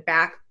even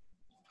back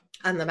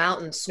on the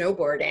mountain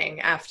snowboarding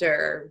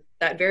after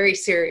that very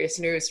serious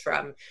news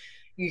from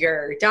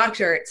your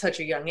doctor at such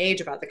a young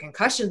age about the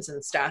concussions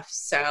and stuff.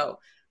 So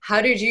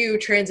how did you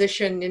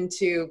transition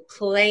into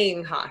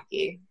playing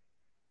hockey?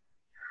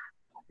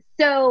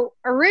 So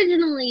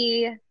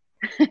originally,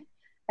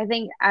 I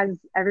think as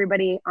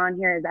everybody on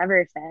here has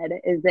ever said,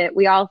 is that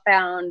we all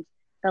found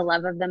the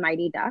love of the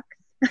Mighty Ducks.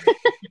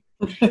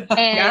 And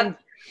yep.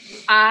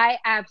 I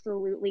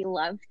absolutely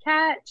loved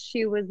Kat.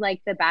 She was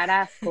like the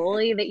badass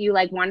goalie that you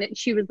like wanted.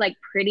 She was like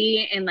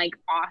pretty and like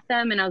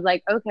awesome. And I was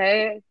like,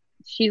 okay,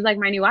 she's like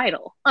my new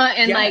idol.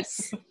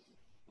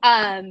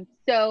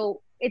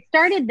 So it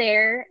started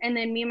there. And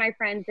then me and my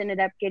friends ended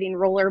up getting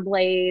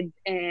rollerblades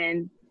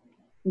and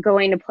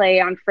going to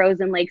play on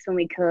frozen lakes when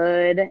we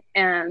could.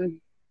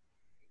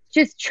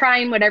 Just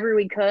trying whatever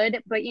we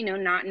could, but, you know,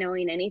 not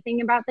knowing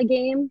anything about the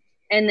game.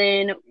 And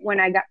then when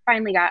I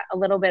finally got a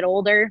little bit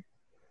older,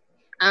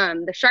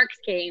 the Sharks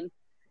came.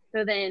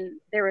 So then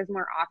there was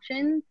more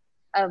options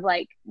of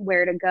like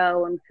where to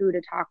go and who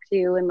to talk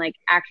to and like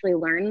actually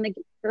learn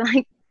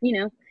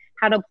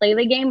how to play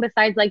the game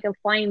besides like a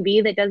flying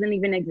bee that doesn't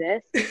even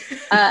exist.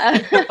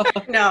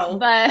 No.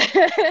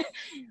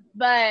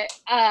 But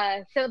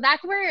so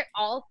that's where it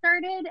all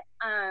started.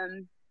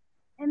 And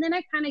then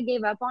I kind of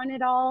gave up on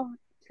it all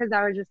because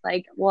I was just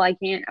like, well, I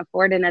can't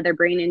afford another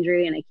brain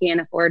injury and I can't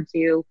afford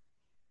to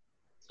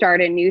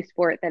start a new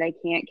sport that I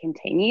can't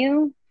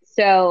continue.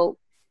 So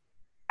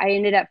I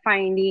ended up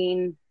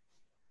finding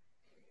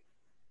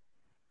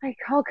like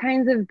all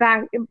kinds of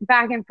back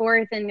and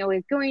forth and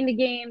always going to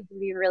games and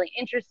being really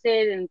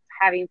interested and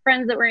having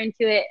friends that were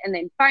into it. And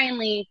then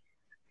finally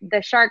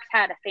the Sharks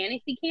had a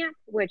fantasy camp,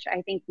 which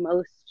I think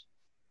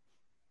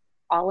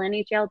all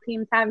NHL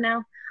teams have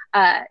now.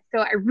 So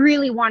I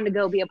really wanted to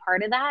go be a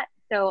part of that.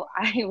 So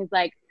I was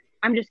like,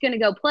 I'm just going to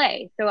go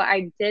play. So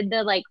I did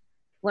the like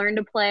learn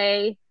to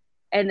play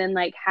and then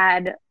like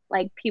had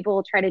like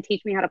people try to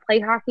teach me how to play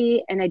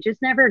hockey. And I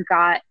just never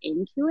got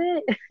into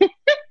it.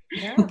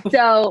 Yeah.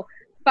 So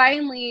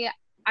finally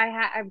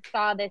I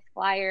saw this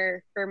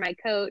flyer for my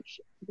coach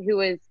who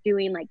was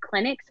doing like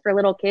clinics for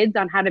little kids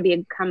on how to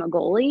become a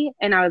goalie.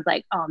 And I was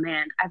like, oh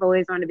man, I've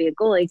always wanted to be a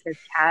goalie because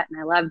Kat and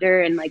I loved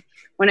her. And like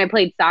when I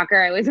played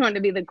soccer, I always wanted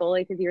to be the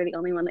goalie because you were the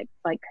only one that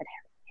like could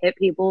hit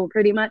people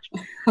pretty much.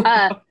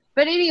 But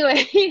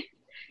anyway.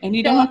 And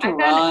you don't have to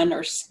run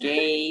or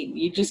skate.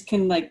 You just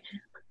can like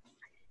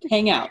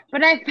hang out.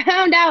 But I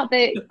found out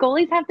that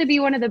goalies have to be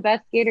one of the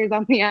best skaters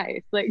on the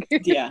ice. Like,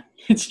 yeah,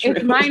 it's true.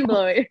 It's mind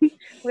blowing.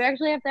 We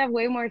actually have to have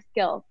way more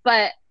skill.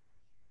 But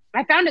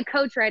I found a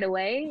coach right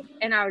away,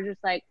 and I was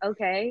just like,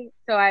 okay.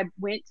 So I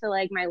went to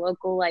like my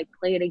local like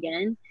Play It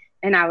Again,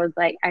 and I was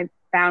like, I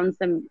found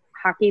some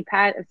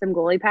some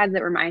goalie pads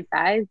that were my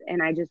size,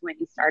 and I just went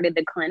and started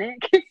the clinic.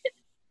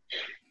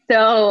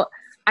 So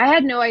I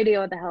had no idea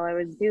what the hell I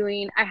was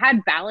doing. I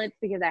had balance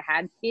because I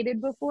had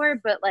skated before,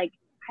 but like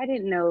I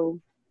didn't know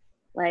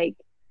like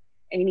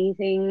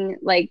anything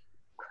like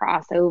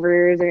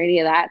crossovers or any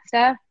of that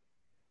stuff.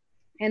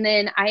 And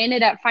then I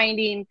ended up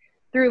finding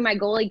through my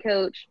goalie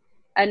coach,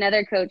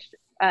 another coach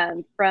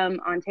from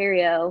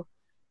Ontario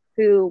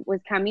who was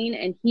coming,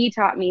 and he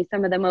taught me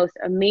some of the most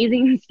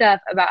amazing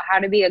stuff about how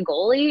to be a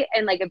goalie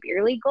and like a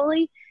beer league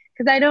goalie.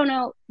 Cause I don't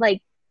know,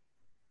 like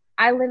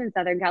I live in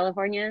Southern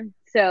California.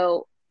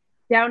 So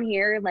down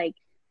here, like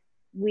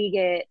we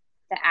get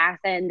the ass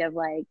end of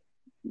like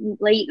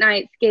late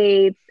night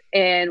skates,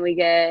 and we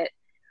get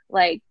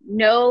like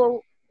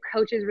no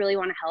coaches really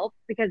want to help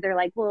because they're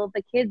like, well,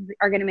 the kids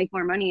are going to make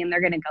more money and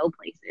they're going to go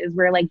places.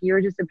 We're like,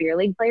 you're just a beer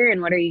league player,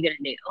 and what are you going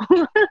to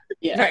do?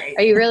 Yeah. Right.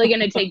 Are you really going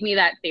to take me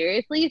that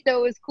seriously? So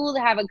it was cool to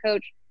have a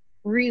coach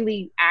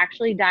really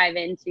actually dive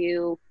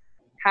into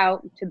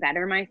how to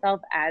better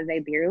myself as a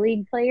beer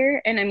league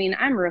player. And I mean,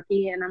 I'm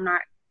rookie and I'm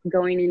not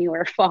going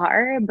anywhere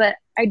far, but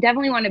I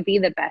definitely want to be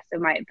the best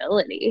of my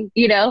ability,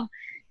 you know?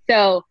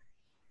 So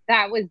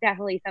that was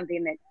definitely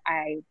something that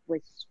I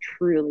was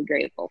truly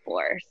grateful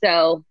for.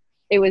 So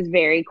it was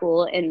very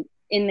cool. And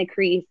in the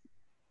crease,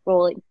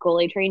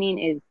 goalie training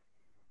is,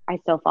 I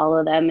still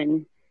follow them,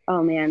 and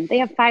oh man, they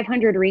have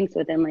 500 rinks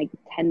within like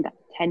 10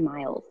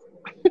 miles.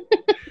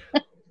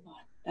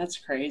 That's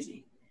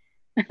crazy.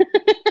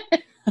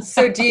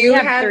 So do you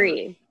have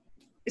 3?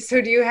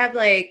 So do you have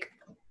like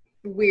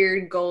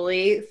weird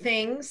goalie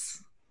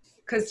things?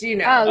 Because you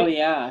know, oh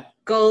yeah,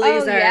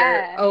 goalies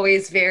are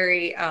always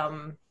very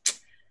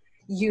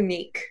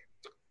unique.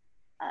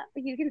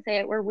 You can say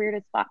it. We're weird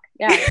as fuck.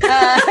 Yeah.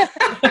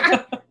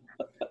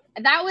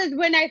 That was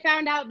when I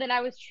found out that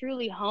I was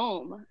truly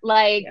home.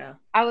 Like,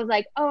 I was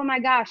like, oh my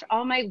gosh,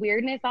 all my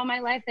weirdness all my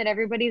life that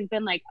everybody's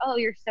been like, oh,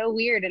 you're so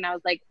weird. And I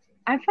was like,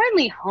 I'm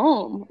finally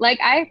home. Like,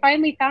 I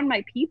finally found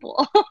my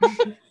people.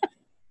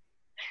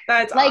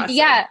 That's like, awesome.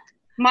 yeah.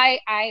 My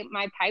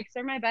pipes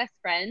are my best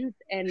friends,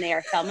 and they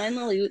are Thelma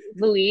and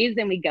Louise,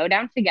 and we go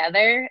down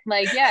together.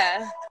 Like,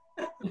 yeah.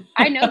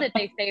 I know that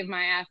they save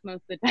my ass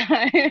most of the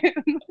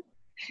time.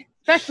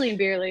 Especially in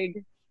beer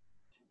league.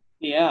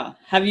 Yeah.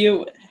 Have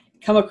you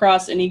come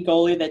across any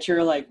goalie that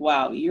you're like,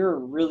 wow, you're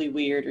really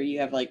weird, or you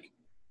have like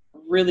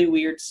really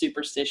weird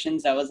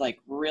superstitions that was like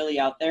really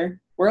out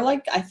there. We're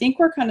like, I think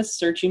we're kind of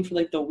searching for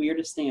like the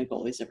weirdest thing a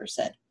goalie's ever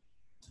said.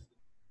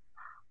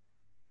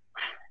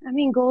 I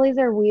mean, goalies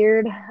are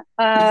weird.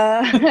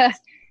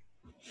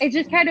 It's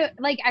just kind of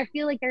like, I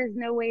feel like there's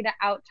no way to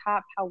out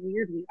top how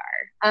weird we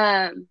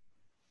are.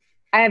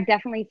 I have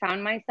definitely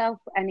found myself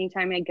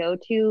anytime I go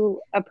to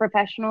a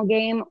professional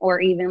game or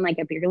even like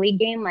a beer league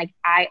game, like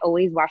I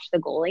always watch the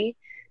goalie,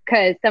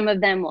 because some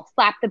of them will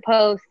slap the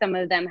post. Some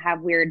of them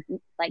have weird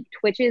like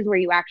twitches where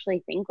you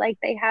actually think like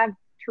they have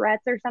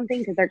Tourette's or something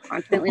because they're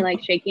constantly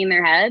like shaking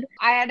their head.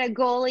 I had a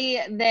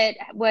goalie that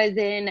was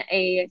in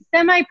a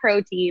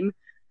semi-pro team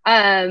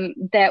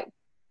that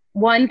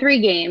won 3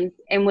 games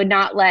and would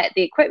not let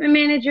the equipment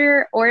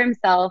manager or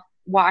himself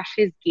wash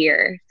his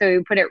gear. So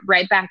he put it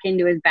right back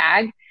into his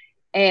bag.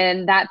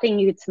 And that thing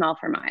you could smell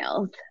for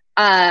miles.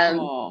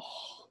 I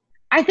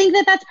think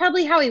that's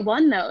probably how he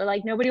won, though.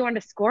 Like, nobody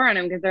wanted to score on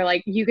him because they're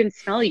like, you can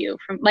smell you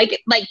from like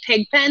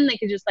Pigpen. They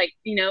could just like,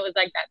 you know, it was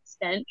like that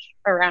stench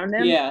around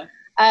him. Yeah.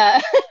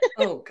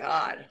 Oh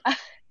God.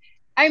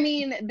 I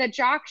mean, the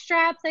jock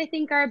straps I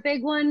think are a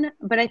big one,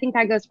 but I think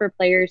that goes for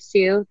players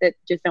too that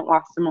just don't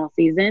watch them all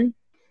season.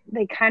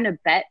 They kind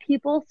of bet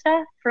people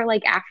stuff for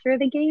like after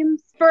the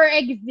games. For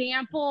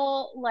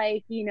example,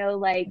 like, you know,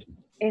 like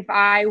if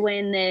I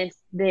win this,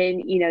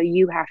 then, you know,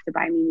 you have to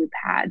buy me new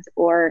pads,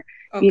 or,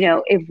 okay, you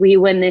know, if we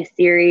win this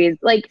series,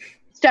 like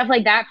stuff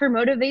like that for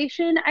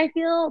motivation, I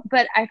feel.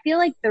 But I feel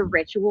like the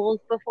rituals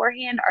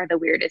beforehand are the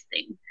weirdest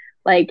thing.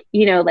 Like,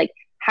 you know, like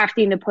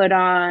having to put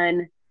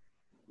on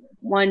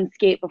one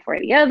skate before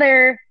the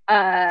other.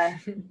 I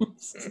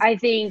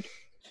think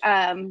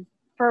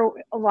for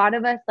a lot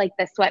of us, like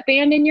the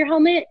sweatband in your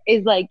helmet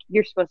is like,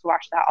 you're supposed to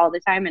wash that all the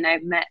time. And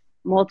I've met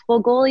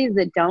multiple goalies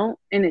that don't.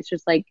 And it's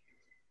just like,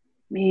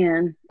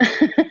 man,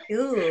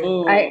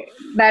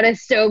 that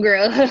is so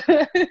gross.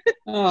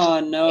 Oh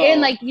no.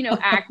 And like, you know,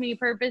 acne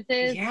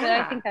purposes. Yeah. So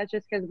I think that's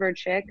just because we're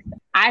chicks.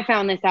 I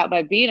found this out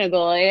by being a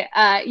goalie.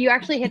 You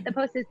actually hit the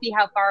post to see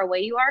how far away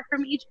you are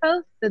from each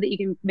post so that you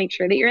can make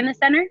sure that you're in the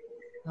center.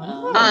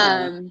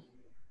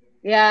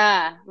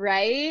 Yeah,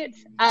 right.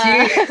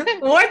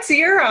 What's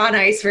your on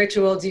ice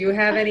ritual? Do you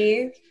have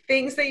any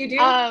things that you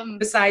do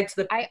besides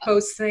the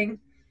post thing?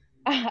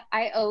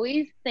 I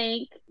always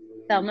thank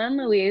Thelma and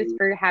Louise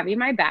for having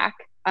my back.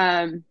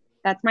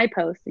 That's my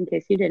post, in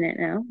case you didn't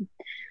know.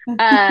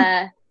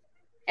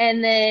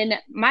 And then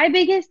my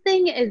biggest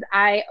thing is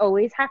I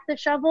always have to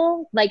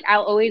shovel. Like,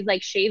 I'll always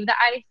like shave the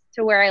ice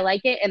to where I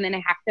like it, and then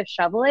I have to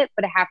shovel it,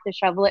 but I have to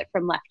shovel it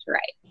from left to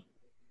right.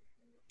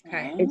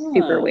 Okay. It's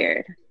super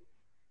weird.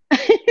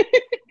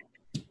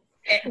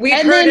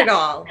 We've heard it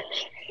all.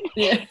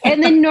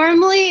 And then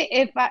normally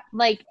if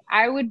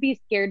I would be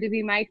scared to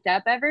be mic'd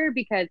up ever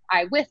because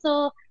I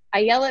whistle, I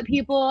yell at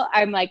people.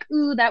 I'm like,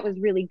 ooh, that was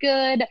really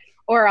good.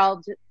 Or I'll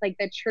just like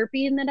the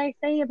chirping that I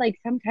say, like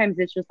sometimes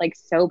it's just like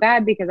so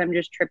bad because I'm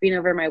just tripping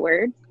over my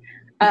words.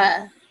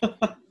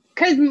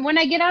 Because when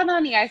I get out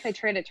on the ice, I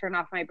try to turn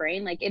off my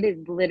brain. Like, it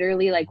is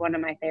literally like one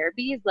of my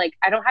therapies. Like,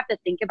 I don't have to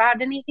think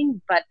about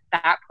anything but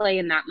that play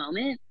in that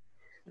moment.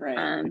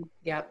 Right.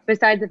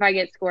 Besides if I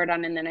get scored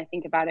on and then I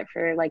think about it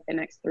for like the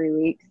next 3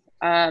 weeks.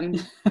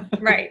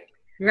 Right.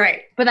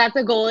 But that's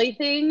a goalie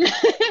thing.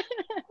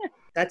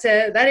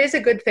 That is a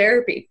good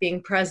therapy,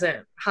 being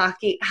present.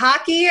 Hockey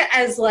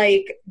as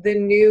like the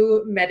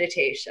new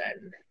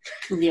meditation.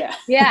 Yeah.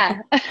 Yeah.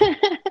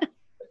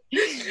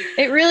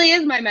 It really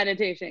is my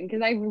meditation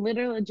because I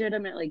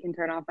legitimately can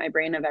turn off my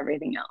brain of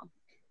everything else.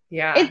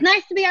 Yeah. It's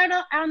nice to be out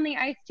on the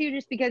ice too,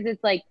 just because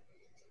it's like,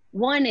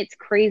 one, it's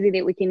crazy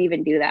that we can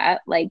even do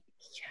that. Like,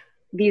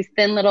 these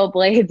thin little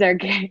blades are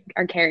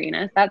carrying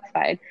us. That's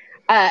fine.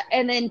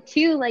 And then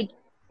 2, like,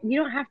 you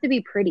don't have to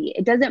be pretty.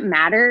 It doesn't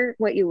matter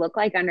what you look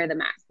like under the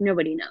mask.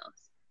 Nobody knows.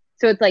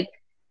 So it's like,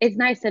 it's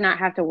nice to not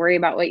have to worry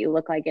about what you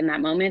look like in that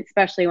moment,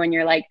 especially when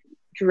you're like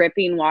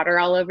dripping water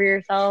all over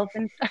yourself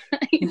and stuff.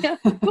 You know?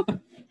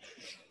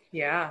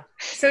 Yeah.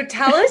 So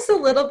tell us a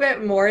little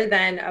bit more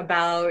then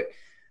about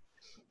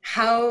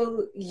how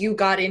you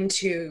got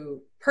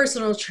into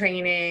personal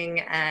training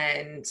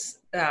and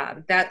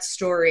that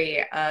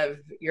story of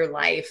your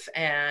life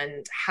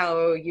and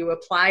how you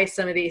apply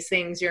some of these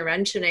things you're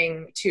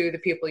mentioning to the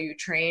people you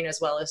train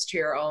as well as to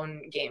your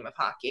own game of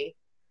hockey.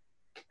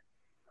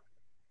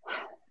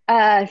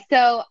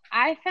 So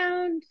I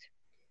found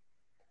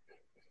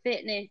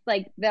fitness,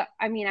 I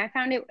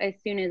found it as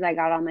soon as I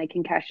got all my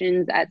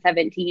concussions at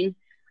 17.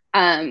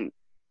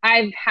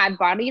 I've had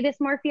body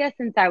dysmorphia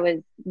since I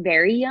was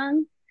very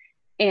young.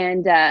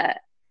 And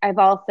I've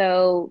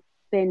also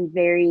been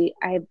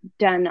I've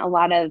done a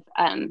lot of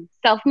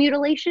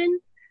self-mutilation.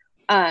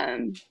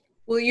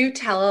 Will you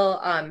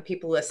tell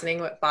people listening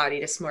what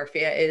body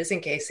dysmorphia is in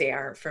case they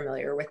aren't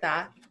familiar with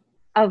that?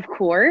 Of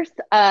course.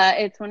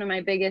 It's one of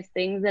my biggest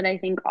things that I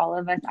think all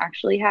of us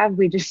actually have.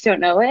 We just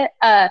don't know it.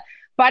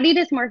 Body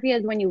dysmorphia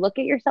is when you look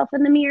at yourself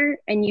in the mirror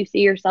and you see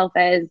yourself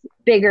as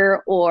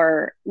bigger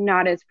or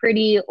not as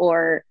pretty,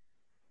 or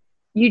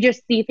you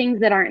just see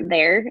things that aren't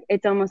there.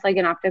 It's almost like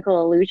an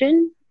optical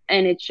illusion.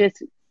 And it's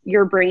just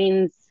your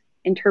brain's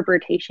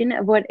interpretation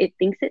of what it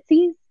thinks it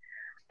sees,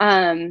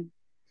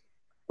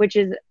 which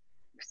is,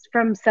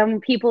 from some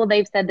people,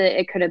 they've said that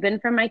it could have been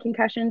from my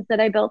concussions that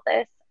I built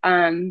this.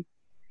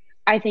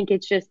 I think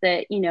it's just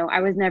that, you know,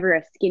 I was never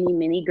a skinny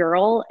mini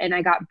girl, and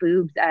I got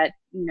boobs at,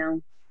 you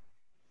know,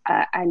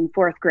 in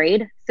 4th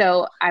grade.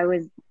 So I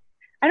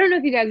don't know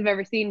if you guys have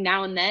ever seen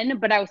Now and Then,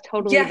 but I was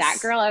totally that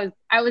girl.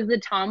 I was the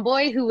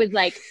tomboy who was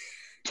like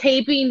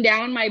taping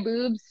down my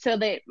boobs so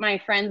that my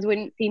friends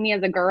wouldn't see me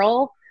as a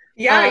girl.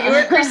 Yeah, you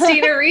were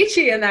Christina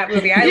Ricci in that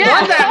movie. I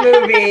love that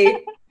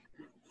movie.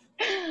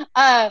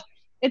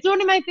 It's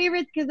one of my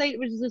favorites because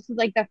this was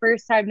like the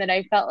first time that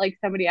I felt like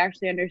somebody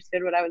actually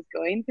understood what I was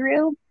going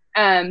through.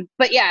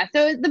 But yeah,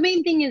 so the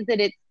main thing is that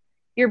it's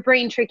your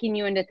brain tricking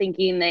you into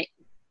thinking that,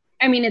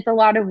 I mean, it's a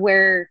lot of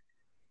where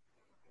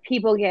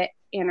people get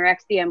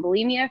anorexia and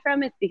bulimia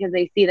from. It's because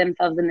they see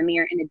themselves in the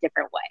mirror in a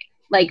different way.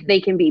 Like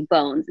they can be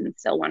bones and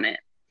still want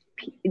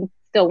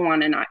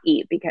to not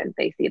eat because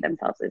they see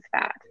themselves as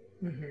fat.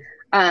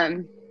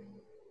 Mm-hmm.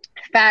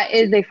 Fat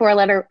is a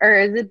 4-letter, or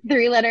is it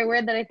 3-letter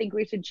word that I think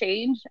we should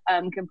change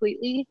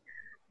completely.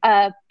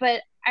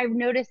 But I've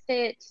noticed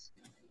it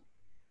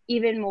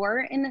even more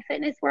in the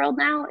fitness world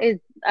now is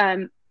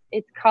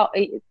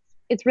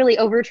it's really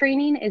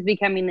overtraining is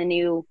becoming the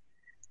new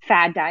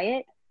fad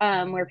diet,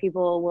 where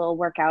people will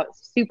work out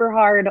super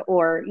hard,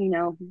 or, you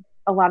know,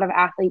 a lot of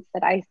athletes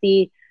that I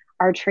see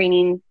are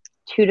training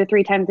 2 to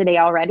 3 times a day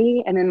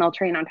already. And then they'll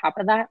train on top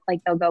of that.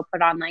 Like they'll go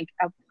put on like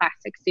a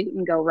plastic suit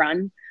and go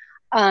run.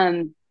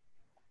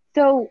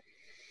 So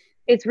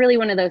it's really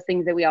one of those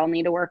things that we all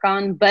need to work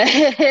on. But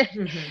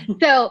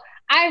so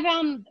I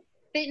found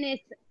fitness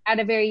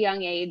at a very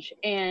young age,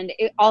 and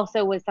it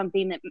also was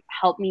something that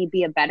helped me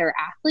be a better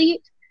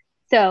athlete.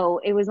 So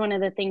it was one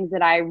of the things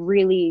that I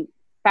really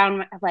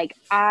found, like,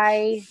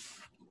 I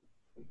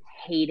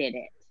hated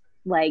it.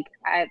 Like,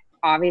 I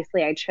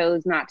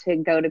chose not to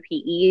go to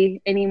PE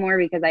anymore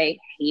because I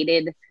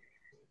hated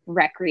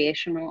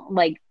recreational,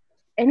 like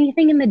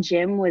anything in the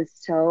gym was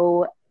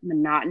so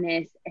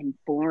monotonous and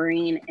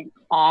boring and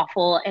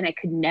awful, and I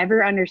could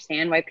never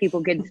understand why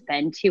people could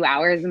spend 2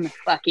 hours in the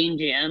fucking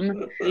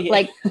gym.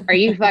 Like, are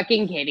you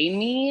fucking kidding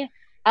me?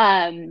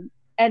 And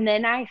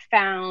then I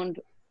found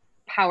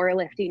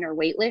powerlifting or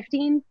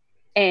weightlifting,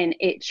 and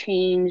it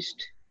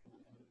changed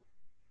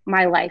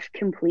my life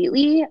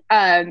completely.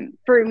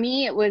 For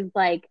me, it was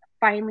like,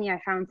 finally I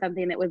found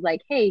something that was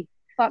like, hey,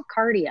 fuck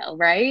cardio,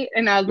 right?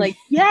 And I was like,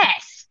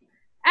 yes,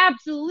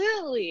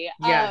 absolutely.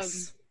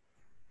 Yes.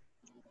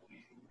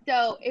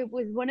 So it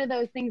was one of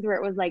those things where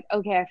it was like,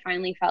 okay, I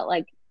finally felt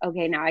like,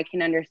 okay, now I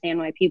can understand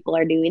why people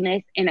are doing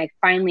this. And I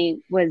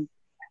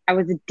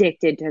was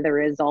addicted to the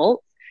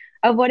results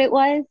of what it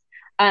was.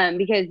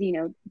 Because, you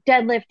know,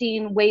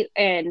 deadlifting, weight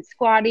and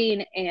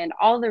squatting and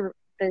all the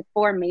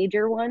 4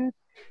 major ones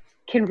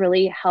can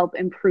really help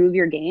improve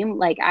your game.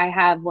 Like, I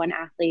have one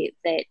athlete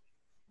that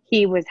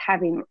he was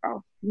having a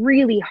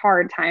really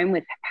hard time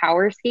with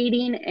power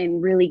skating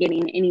and really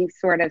getting any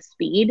sort of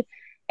speed.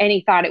 And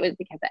he thought it was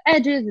because of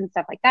edges and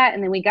stuff like that.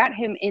 And then we got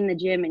him in the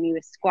gym, and he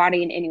was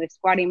squatting,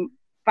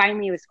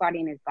 finally he was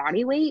squatting his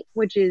body weight,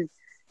 which is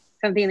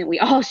something that we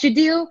all should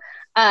do.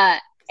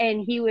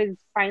 And he was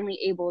finally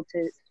able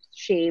to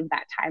shave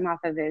that time off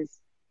of his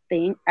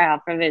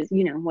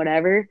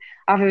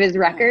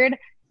record.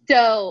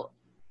 So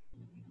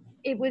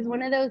it was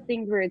one of those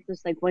things where it's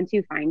just like, once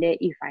you find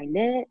it, you find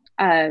it.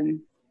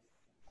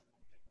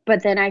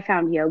 But then I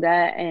found yoga,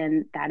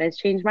 and that has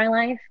changed my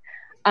life.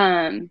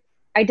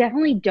 I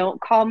definitely don't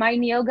call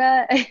mine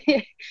yoga.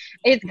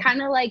 It's kind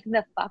of like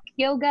the fuck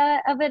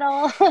yoga of it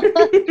all.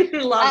 Love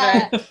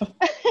it.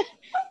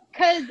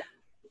 Because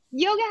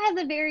yoga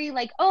has a very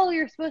like, oh,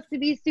 you're supposed to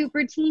be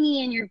super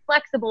teeny and you're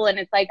flexible. And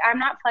it's like, I'm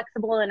not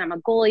flexible, and I'm a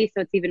goalie.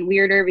 So it's even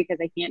weirder because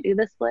I can't do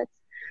the splits.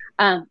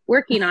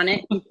 Working on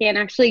it. You can't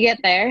actually get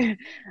there.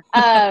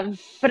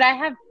 But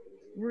I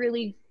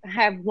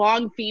have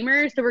long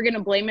femurs, so we're going to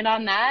blame it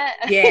on that.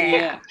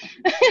 Yeah.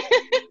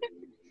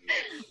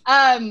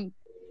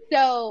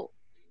 So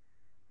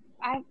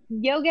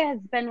yoga has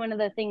been one of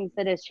the things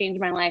that has changed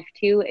my life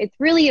too. It's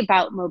really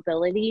about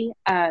mobility.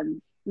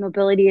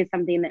 Mobility is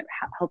something that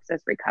helps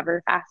us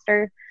recover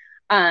faster.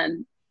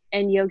 And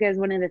yoga is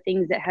one of the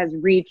things that has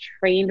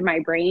retrained my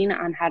brain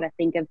on how to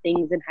think of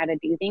things and how to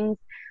do things.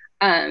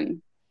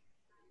 I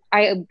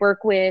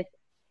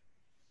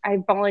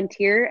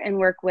volunteer and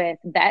work with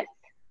vets.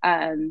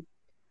 I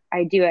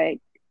do a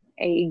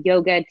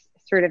yoga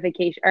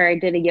certification, or I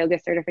did a yoga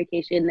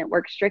certification that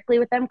works strictly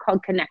with them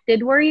called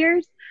Connected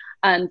Warriors.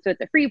 So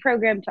it's a free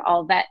program to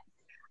all vets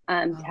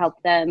to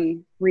help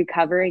them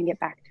recover and get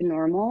back to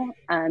normal.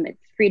 It's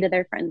free to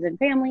their friends and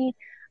family,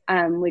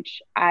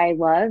 which I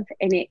love.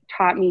 And it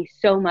taught me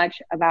so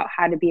much about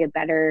how to be a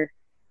better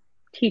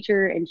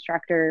teacher,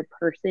 instructor,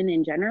 person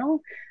in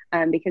general,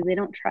 because they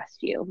don't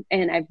trust you.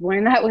 And I've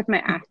learned that with my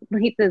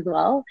athletes as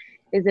well,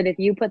 is that if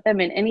you put them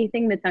in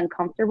anything that's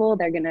uncomfortable,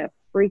 they're going to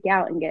freak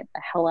out and get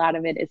the hell out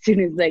of it as soon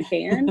as they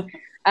can.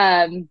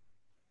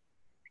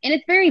 And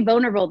it's very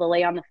vulnerable to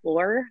lay on the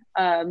floor.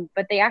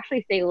 But they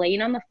actually say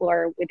laying on the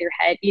floor with your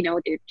head,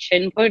 with your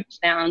chin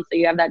pushed down, so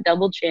you have that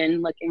double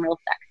chin looking real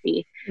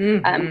sexy,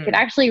 could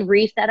actually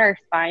reset our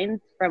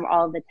spines from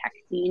all the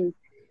texting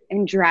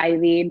and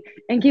driving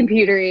and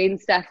computering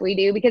stuff we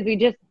do, because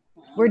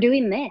we're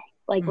doing this.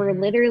 Like we're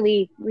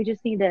literally, we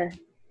just need to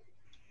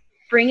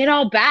bring it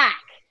all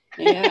back.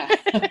 Yeah.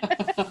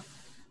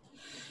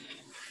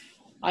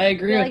 I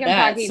agree with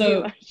that.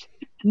 So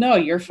no,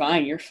 you're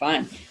fine. You're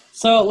fine.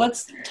 So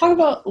let's talk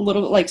about a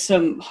little bit like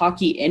some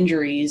hockey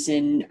injuries.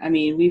 And I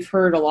mean, we've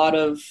heard a lot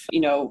of,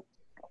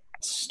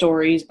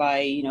 stories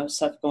by,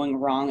 stuff going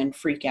wrong and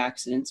freak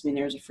accidents. I mean,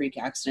 there was a freak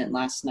accident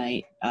last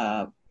night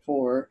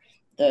for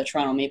the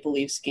Toronto Maple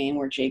Leafs game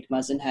where Jake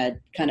Muzzin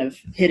had kind of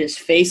hit his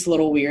face a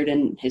little weird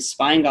and his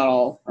spine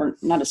or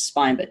not his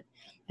spine, but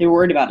they were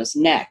worried about his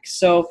neck.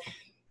 So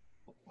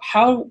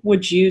how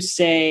would you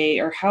say,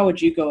 or how would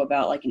you go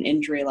about like an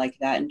injury like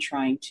that and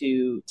trying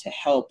to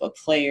help a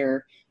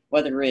player,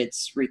 whether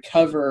it's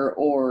recover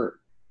or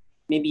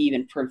maybe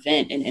even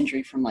prevent an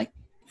injury from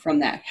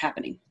that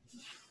happening?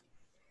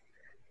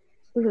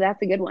 Ooh,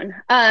 that's a good one.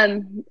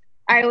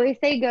 I always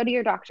say go to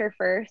your doctor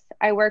first.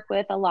 I work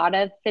with a lot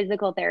of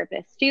physical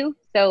therapists too,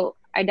 so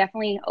I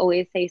definitely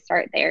always say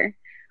start there,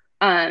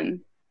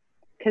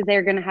 because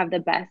they're going to have the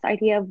best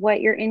idea of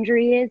what your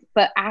injury is.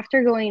 But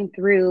after going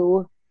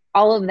through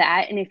all of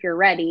that, and if you're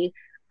ready,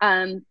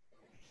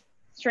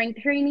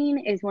 strength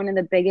training is one of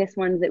the biggest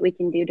ones that we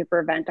can do to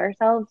prevent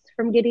ourselves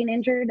from getting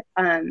injured,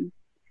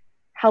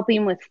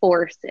 helping with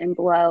force and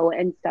blow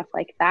and stuff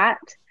like that.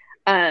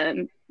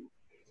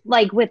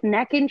 Like with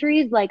neck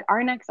injuries, like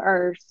our necks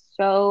are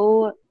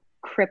so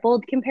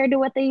crippled compared to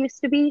what they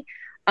used to be,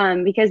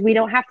 because we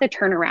don't have to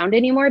turn around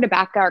anymore to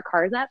back our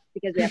cars up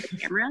because we have a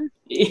camera.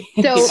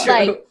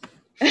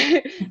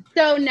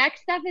 So neck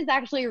stuff is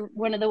actually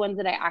one of the ones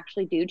that I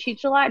actually do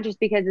teach a lot, just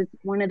because it's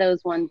one of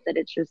those ones that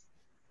it's just,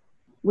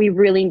 we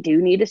really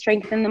do need to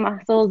strengthen the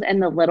muscles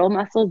and the little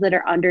muscles that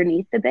are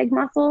underneath the big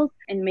muscles,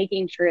 and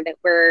making sure that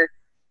we're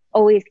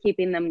always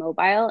keeping them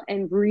mobile.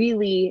 And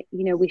really,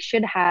 we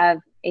should have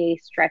a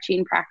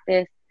stretching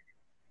practice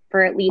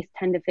for at least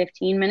 10 to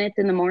 15 minutes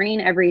in the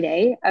morning every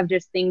day of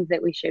just things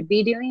that we should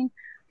be doing.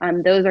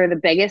 Those are the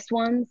biggest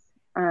ones.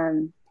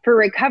 For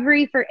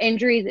recovery, for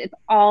injuries, it's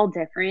all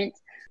different.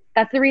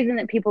 That's the reason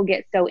that people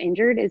get so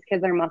injured, is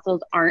because their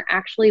muscles aren't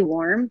actually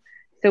warm.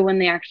 So when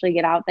they actually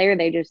get out there,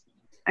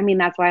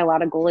 that's why a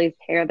lot of goalies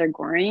tear their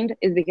groin,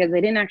 is because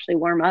they didn't actually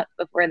warm up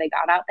before they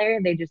got out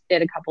there. They just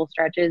did a couple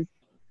stretches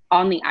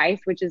on the ice,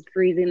 which is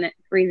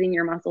freezing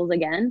your muscles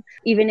again.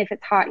 Even if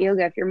it's hot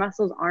yoga, if your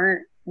muscles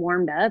aren't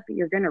warmed up,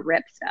 you're going to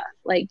rip stuff.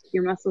 Like,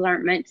 your muscles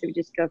aren't meant to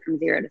just go from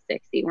 0 to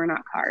 60. We're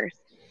not cars.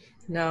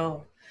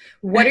 No.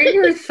 What are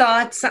your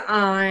thoughts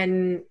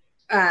on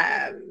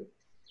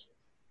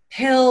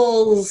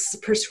pills,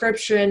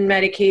 prescription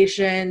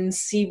medication,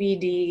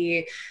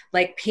 CBD,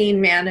 like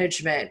pain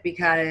management?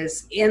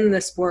 Because in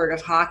the sport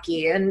of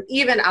hockey, and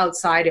even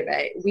outside of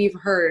it, we've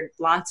heard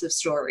lots of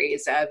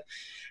stories of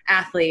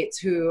athletes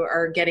who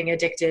are getting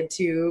addicted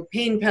to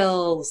pain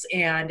pills,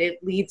 and it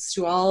leads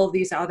to all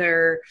these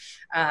other,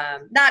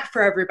 not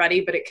for everybody,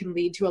 but it can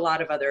lead to a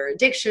lot of other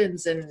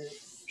addictions and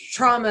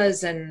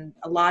traumas. And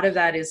a lot of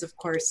that is, of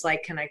course,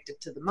 like connected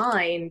to the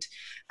mind.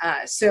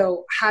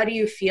 So how do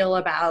you feel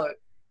about,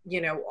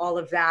 all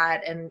of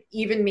that? And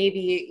even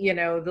maybe,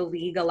 the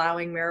league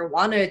allowing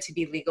marijuana to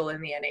be legal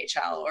in the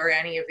NHL or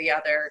any of the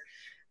other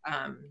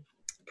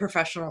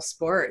professional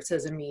sports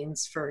as a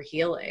means for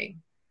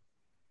healing?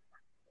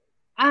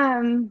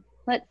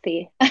 Let's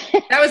see.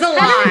 That was a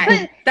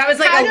lot. That was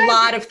like a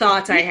lot of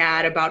thoughts I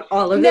had about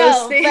all of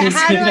those things. But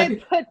how do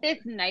I put this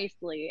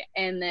nicely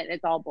and that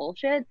it's all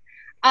bullshit?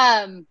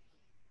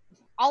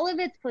 All of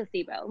it's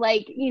placebo.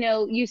 Like,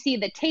 you see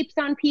the tapes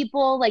on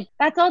people, like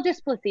that's all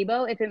just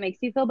placebo. If it makes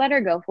you feel better,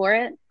 go for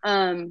it.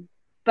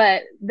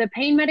 But the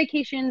pain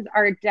medications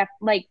are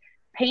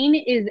pain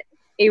is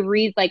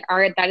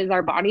that is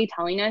our body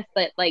telling us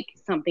that like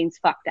something's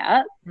fucked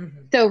up.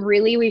 Mm-hmm. So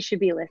really we should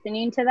be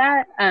listening to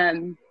that.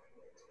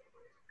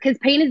 Because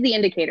pain is the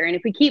indicator. And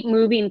if we keep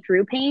moving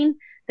through pain,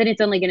 then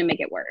it's only going to make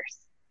it worse,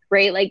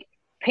 right? Like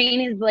pain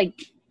is like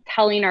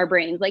telling our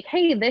brains like,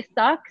 hey, this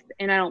sucks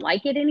and I don't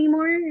like it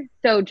anymore.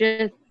 So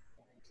just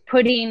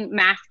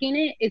masking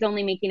it is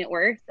only making it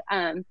worse.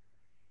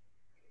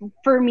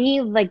 For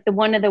me, like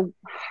one of the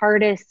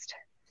hardest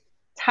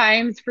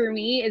times for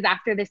me is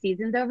after the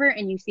season's over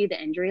and you see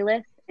the injury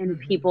list and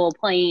mm-hmm. people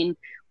playing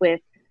with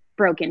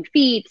broken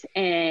feet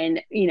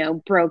and,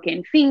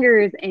 broken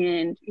fingers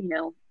and,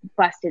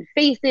 busted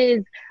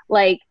faces.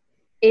 Like,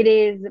 it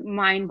is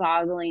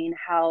mind-boggling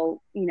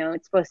how,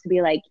 it's supposed to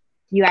be like,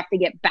 you have to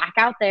get back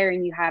out there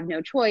and you have no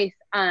choice.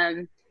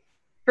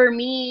 For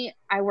me,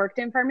 I worked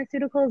in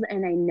pharmaceuticals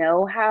and I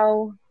know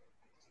how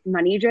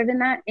money-driven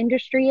that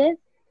industry is.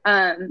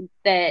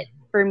 That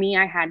for me,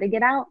 I had to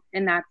get out.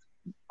 And that's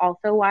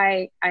also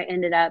why I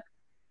ended up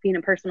being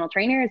a personal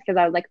trainer, is because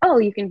I was like, oh,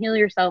 you can heal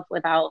yourself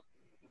without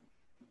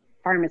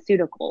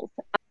pharmaceuticals.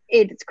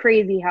 it's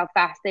crazy how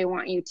fast they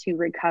want you to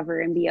recover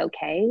and be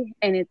okay.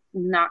 And it's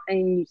not,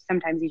 and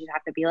sometimes you just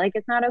have to be like,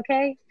 it's not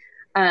okay.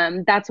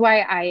 That's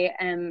why I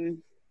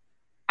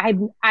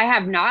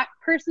have not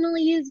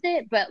personally used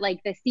it, but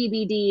like the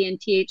CBD and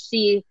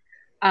THC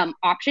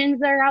options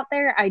that are out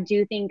there, I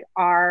do think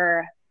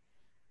are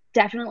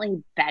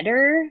definitely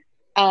better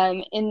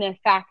in the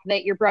fact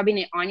that you're rubbing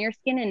it on your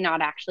skin and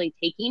not actually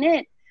taking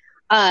it.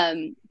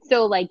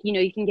 So like, you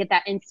know, you can get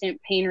that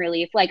instant pain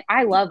relief. Like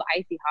I love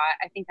icy hot.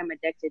 I think I'm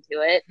addicted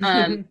to it.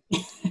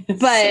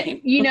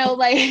 But you know,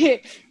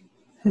 like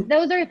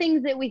those are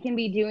things that we can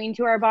be doing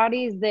to our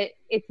bodies that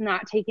it's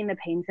not taking the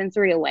pain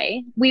sensory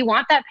away. We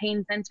want that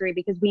pain sensory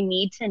because we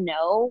need to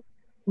know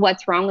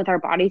what's wrong with our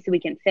body so we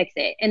can fix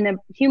it. And the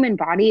human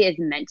body is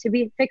meant to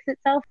fix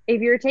itself.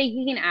 If you're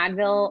taking an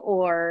Advil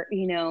or,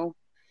 you know,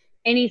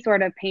 any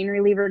sort of pain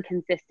reliever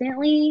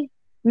consistently,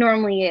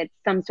 normally it's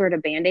some sort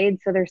of Band-Aid.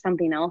 So there's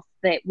something else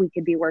that we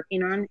could be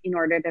working on in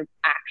order to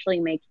actually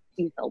make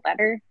you feel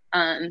better.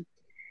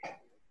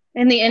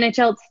 In the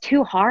NHL, it's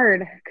too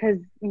hard because,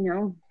 you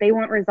know, they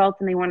want results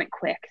and they want it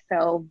quick.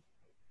 So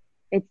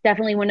it's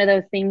definitely one of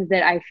those things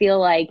that I feel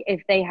like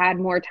if they had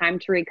more time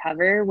to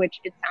recover, which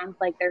it sounds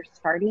like they're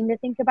starting to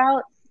think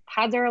about,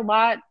 pads are a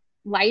lot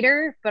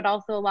lighter, but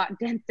also a lot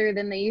denser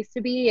than they used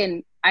to be.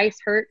 And ice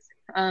hurts,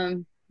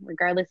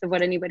 regardless of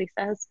what anybody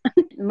says.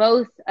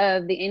 Most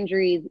of the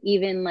injuries,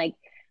 even like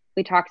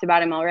we talked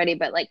about him already,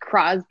 but like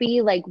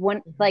Crosby, like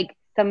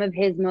some of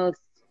his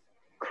most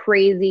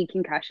crazy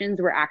concussions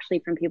were actually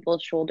from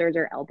people's shoulders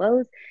or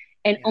elbows,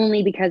 and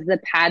only because the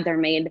pads are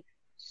made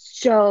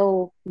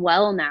so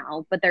well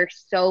now, but they're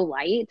so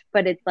light,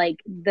 but it's like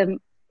the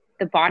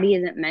body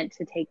isn't meant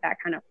to take that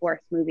kind of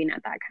force moving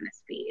at that kind of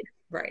speed.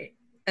 Right.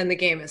 And the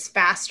game is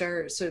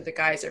faster, so the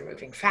guys are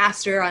moving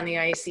faster on the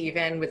ice,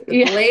 even with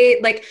the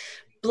blade. Like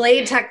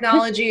blade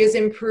technology is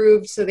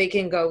improved so they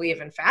can go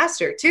even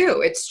faster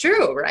too. It's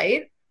true,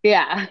 right?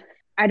 Yeah.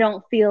 I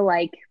don't feel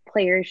like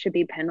players should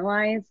be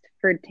penalized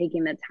for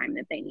taking the time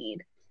that they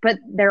need, but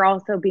they're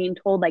also being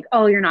told like,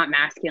 oh, you're not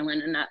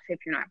masculine enough if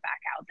you're not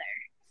back out there.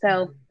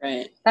 So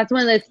that's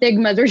one of the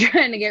stigmas we're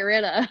trying to get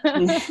rid of.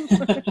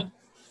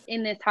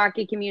 In this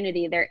hockey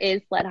community, there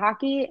is sled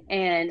hockey,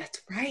 and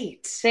that's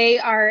right. They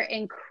are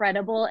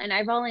incredible. And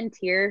I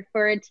volunteer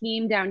for a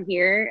team down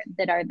here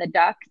that are the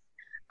Ducks.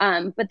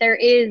 But there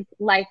is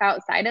life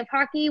outside of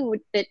hockey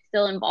that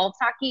still involves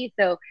hockey.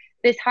 So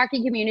this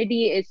hockey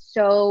community is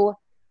so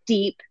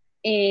deep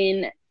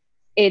in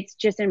its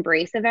just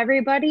embrace of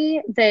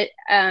everybody that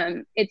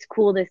it's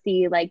cool to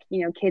see, like,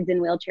 you know, kids in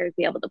wheelchairs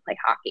be able to play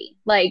hockey,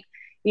 like,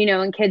 you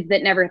know, and kids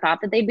that never thought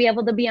that they'd be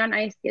able to be on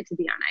ice get to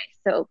be on ice.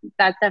 So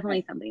that's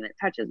definitely something that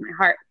touches my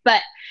heart.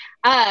 But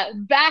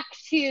back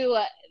to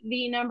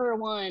the number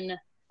one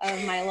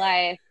of my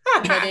life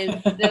that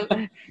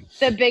is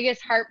the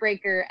biggest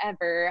heartbreaker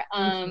ever,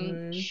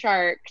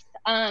 Sharks.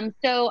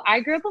 So I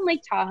grew up in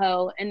Lake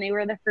Tahoe, and they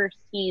were the first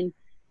team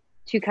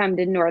to come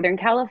to Northern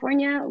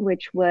California,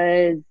 which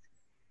was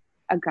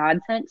a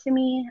godsend to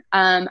me.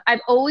 I've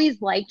always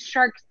liked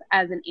sharks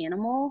as an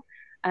animal.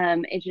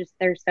 It's just,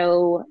 they're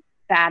so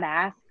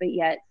badass, but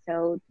yet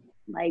so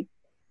like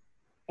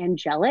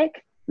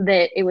angelic,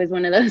 that it was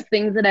one of those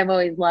things that I've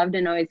always loved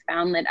and always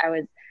found that I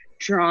was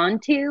drawn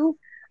to.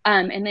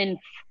 And then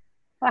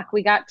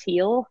we got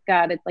teal.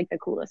 God, it's like the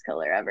coolest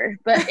color ever.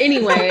 But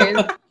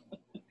anyways,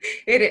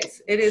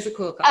 it is a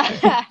cool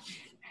color.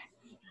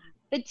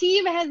 The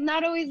team has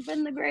not always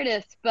been the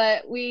greatest,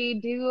 but we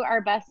do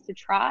our best to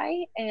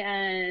try,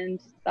 and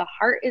the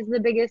heart is the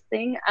biggest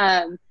thing.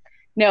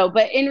 No,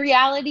 but in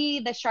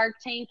reality, the Shark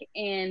Tank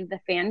and the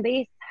fan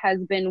base has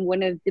been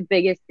one of the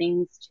biggest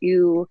things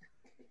to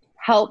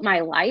help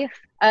my life.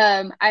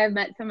 I have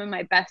met some of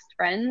my best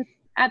friends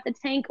at the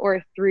tank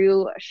or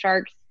through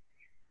Sharks.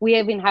 We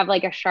even have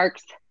like a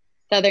Sharks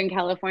Southern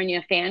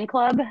California fan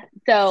club.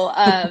 So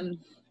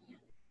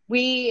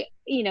we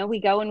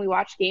go and we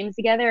watch games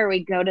together, or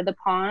we go to the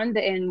pond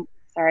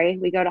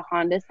we go to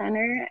Honda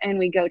Center and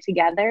we go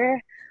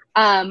together.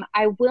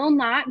 I will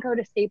not go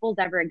to Staples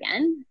ever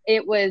again.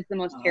 It was the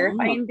most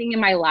terrifying thing in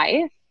my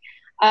life.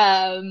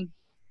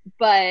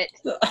 But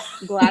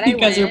glad you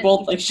guys are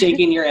both like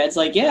shaking your heads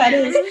like, yeah, it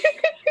is.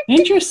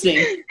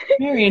 Interesting.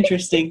 Very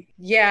interesting.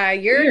 Yeah,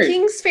 your Weird.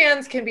 Kings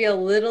fans can be a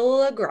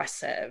little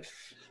aggressive.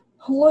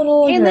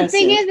 And the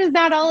thing is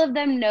not all of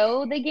them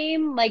know the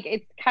game. Like,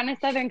 it's kind of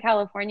Southern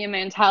California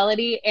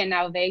mentality, and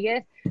now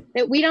Vegas,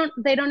 that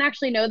they don't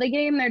actually know the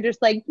game. They're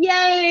just like,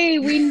 yay,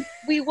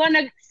 we won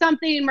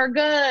something, we're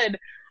good.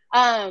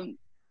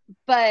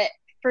 But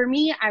for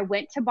me, I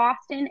went to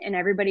Boston, and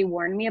everybody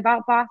warned me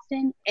about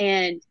Boston,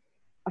 and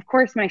of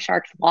course my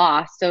Sharks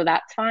lost, so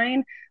that's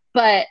fine.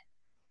 But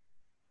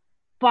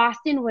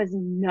Boston was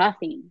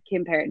nothing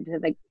compared to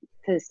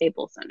the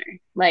Staples Center.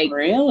 Like,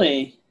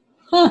 really?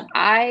 Huh.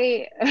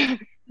 I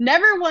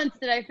never once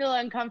did I feel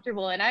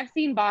uncomfortable, and I've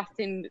seen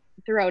Boston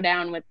throw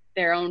down with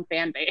their own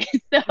fan base.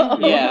 So.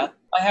 Yeah,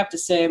 I have to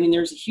say, I mean,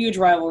 there's a huge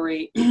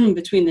rivalry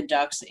between the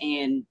Ducks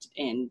and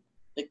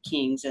the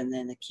Kings, and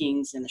then the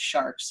Kings and the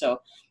Sharks. So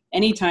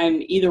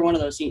anytime either one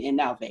of those teams, and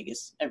now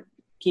Vegas,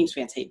 Kings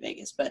fans hate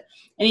Vegas, but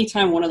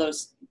anytime one of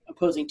those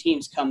opposing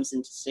teams comes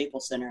into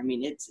Staples Center, I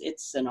mean,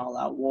 it's an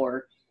all-out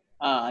war.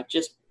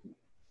 Just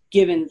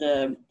given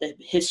the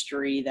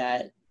history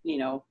that, you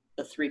know,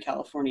 the three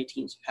California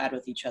teams have had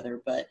with each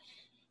other, but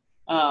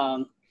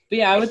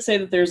yeah, I would say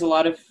that there's a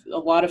lot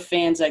of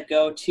fans that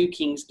go to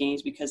Kings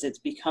games because it's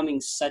becoming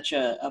such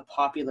a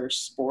popular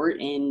sport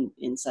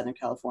in Southern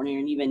California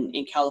and even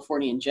in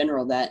California in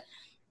general, that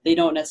they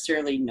don't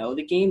necessarily know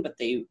the game, but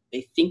they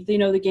think they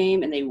know the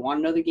game and they want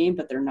to know the game,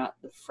 but they're not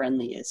the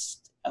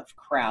friendliest of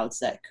crowds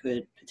that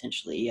could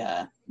potentially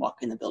walk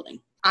in the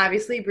building.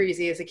 Obviously,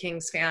 Breezy is a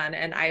Kings fan,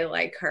 and I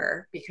like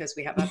her because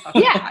we have a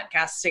fucking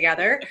podcast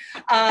together.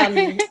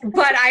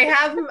 But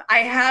I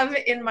have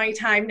in my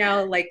time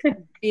now, like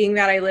being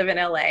that I live in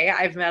LA,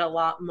 I've met a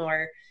lot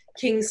more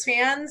Kings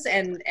fans,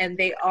 and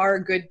they are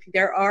good.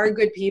 There are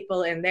good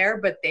people in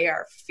there, but they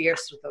are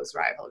fierce with those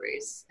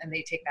rivalries, and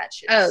they take that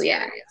shit serious.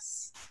 Yeah.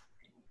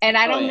 And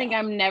I don't think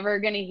I'm never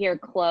gonna hear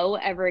Chloe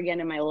ever again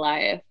in my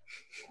life.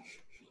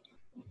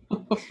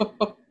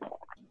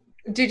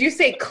 Did you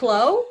say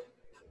Chloe?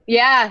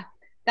 Yeah,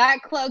 that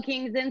Chloe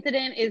Kings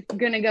incident is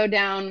going to go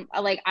down.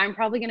 Like, I'm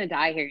probably going to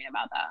die hearing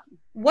about that.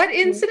 What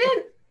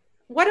incident?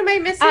 What am I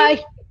missing?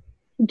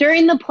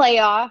 During the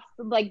playoffs,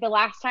 like the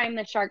last time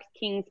the Sharks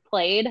Kings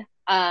played,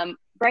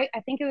 right? I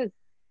think it was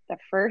the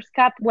first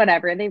cup,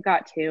 whatever. They've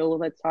got two.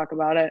 Let's talk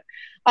about it.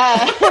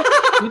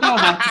 You don't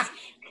have to.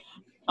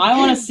 I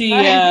want to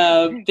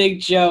see Big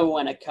Joe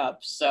win a cup.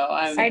 So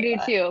I do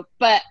too.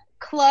 But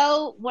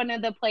Chloe, one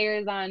of the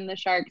players on the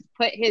Sharks,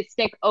 put his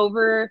stick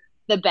over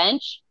the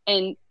bench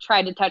and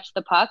tried to touch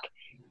the puck,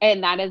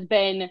 and that has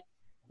been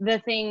the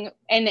thing,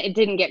 and it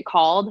didn't get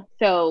called.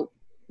 So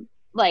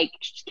like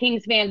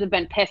Kings fans have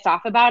been pissed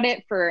off about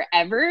it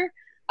forever.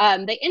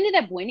 They ended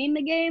up winning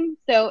the game,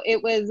 so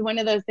it was one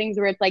of those things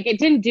where it's like it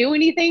didn't do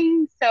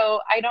anything, so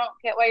I don't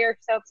get why you're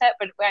so upset.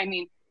 But I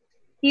mean,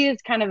 he is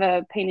kind of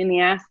a pain in the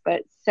ass,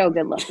 but so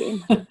good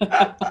looking.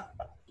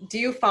 Do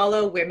you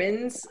follow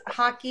women's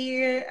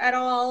hockey at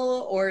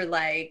all, or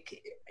like,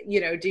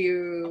 you know, do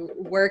you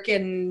work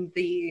in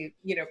the,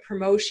 you know,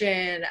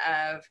 promotion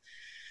of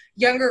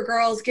younger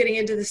girls getting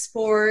into the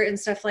sport and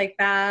stuff like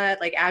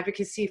that, like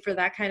advocacy for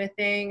that kind of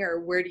thing?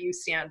 Or where do you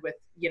stand with,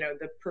 you know,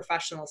 the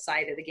professional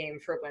side of the game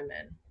for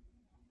women?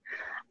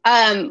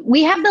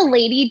 We have the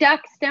Lady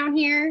Ducks down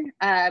here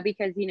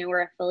because, you know,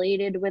 we're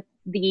affiliated with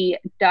the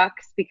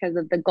Ducks because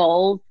of the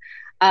goals.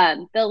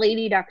 The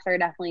Lady Ducks are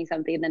definitely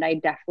something that I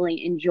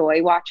definitely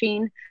enjoy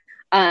watching.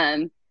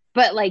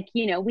 But like,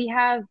 you know,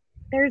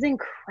 there's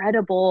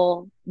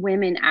incredible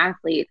women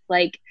athletes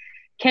like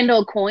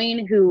Kendall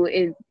Coyne, who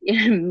is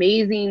an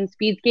amazing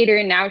speed skater.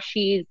 And now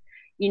she's,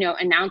 you know,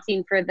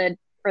 announcing for the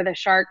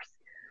Sharks.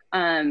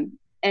 And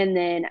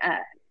then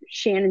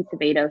Shannon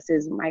Ceballos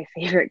is my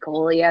favorite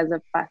goalie as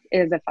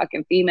a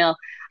fucking female.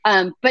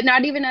 But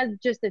not even as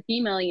just a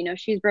female, you know,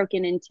 she's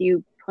broken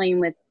into playing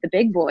with the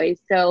big boys.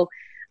 So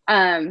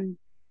I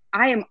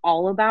am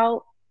all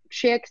about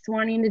chicks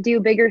wanting to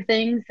do bigger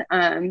things.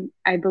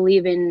 I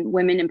believe in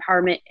women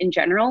empowerment in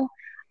general.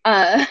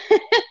 Because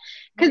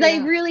I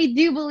really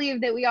do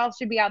believe that we all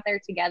should be out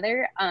there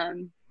together.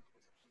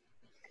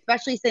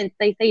 Especially since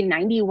they say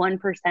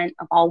 91%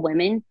 of all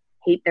women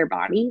hate their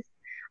bodies.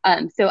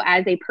 So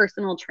as a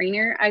personal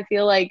trainer, I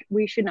feel like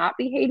we should not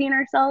be hating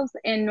ourselves.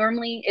 And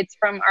normally it's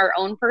from our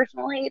own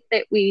personal hate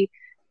that we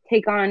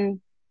take on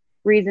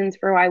reasons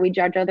for why we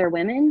judge other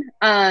women.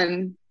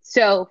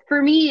 So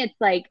for me, it's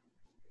like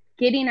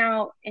getting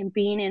out and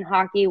being in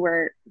hockey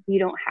where you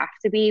don't have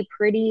to be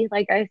pretty.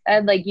 Like I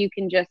said, like you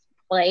can just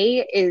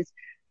play is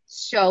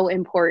so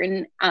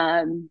important.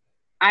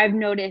 I've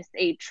noticed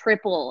a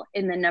triple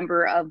in the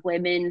number of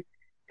women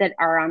that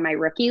are on my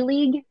rookie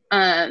league.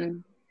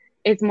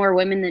 It's more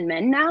women than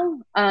men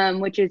now,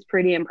 which is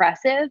pretty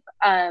impressive.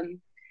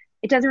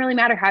 It doesn't really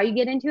matter how you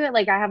get into it.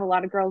 Like I have a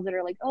lot of girls that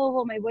are like, oh,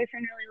 well, my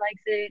boyfriend really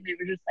likes it. And they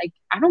were just like,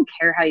 I don't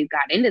care how you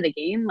got into the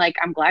game. Like,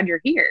 I'm glad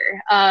you're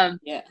here.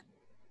 Yeah.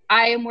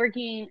 I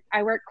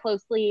work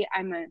closely.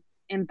 I'm an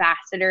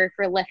ambassador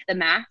for Lift the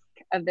Mask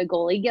of the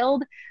Goalie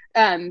Guild.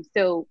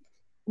 So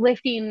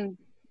lifting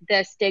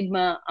the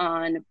stigma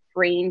on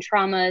brain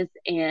traumas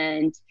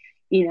and,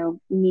 you know,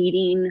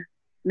 needing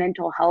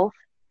mental health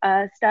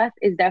stuff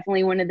is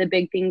definitely one of the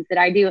big things that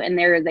I do. And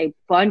there is a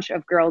bunch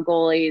of girl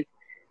goalies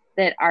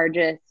that are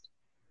just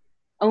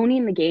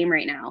owning the game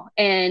right now.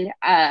 And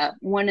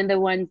one of the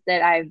ones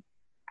that I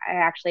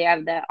actually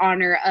have the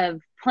honor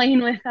of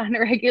playing with on a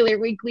regular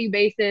weekly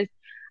basis.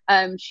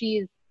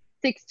 She's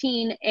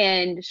 16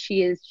 and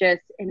she is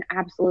just an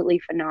absolutely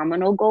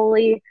phenomenal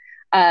goalie.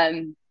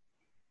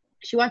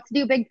 She wants to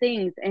do big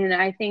things. And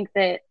I think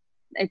that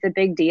it's a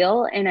big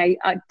deal. And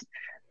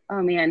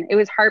oh man, it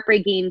was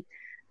heartbreaking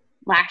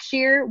last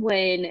year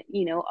when,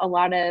 you know, a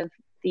lot of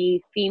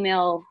the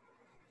female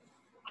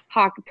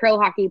pro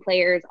hockey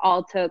players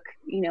all took,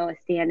 you know, a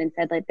stand and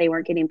said that they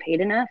weren't getting paid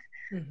enough.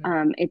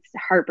 Mm-hmm. It's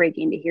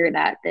heartbreaking to hear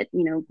that,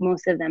 you know,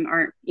 most of them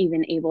aren't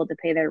even able to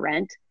pay their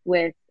rent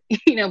with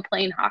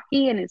playing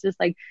hockey. And it's just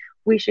like,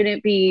 we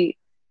shouldn't be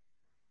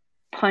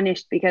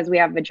punished because we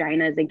have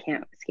vaginas and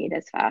can't skate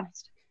as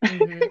fast.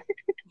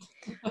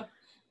 Mm-hmm.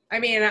 I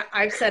mean,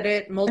 I've said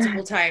it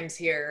multiple times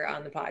here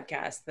on the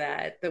podcast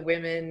that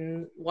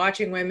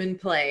watching women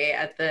play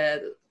at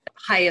the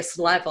highest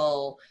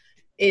level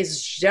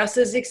is just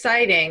as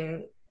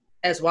exciting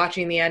as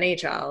watching the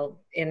NHL,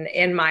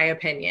 in my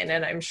opinion.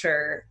 And I'm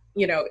sure,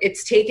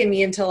 it's taken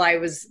me until I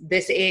was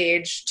this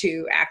age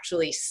to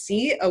actually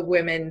see a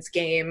women's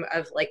game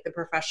of like the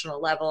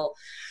professional level.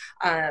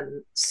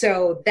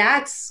 So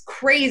that's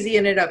crazy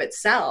in and of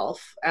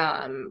itself.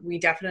 We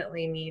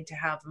definitely need to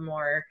have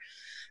more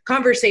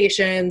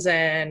conversations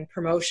and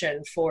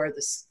promotion for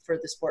the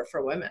sport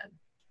for women.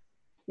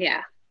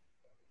 Yeah.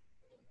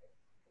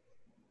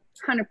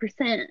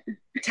 100%.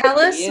 Tell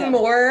us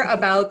more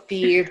about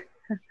the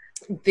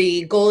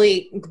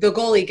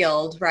goalie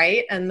guild,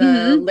 right? And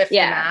the Lift the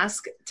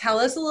Mask. Tell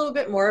us a little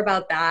bit more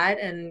about that.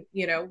 And,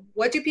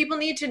 what do people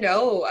need to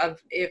know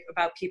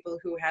about people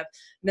who have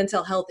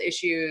mental health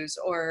issues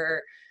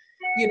or,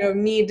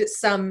 need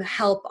some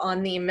help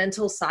on the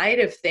mental side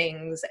of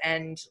things?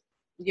 And,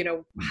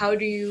 how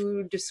do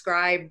you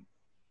describe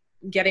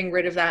getting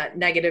rid of that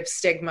negative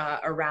stigma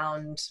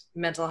around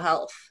mental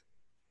health?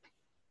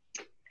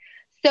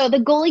 So the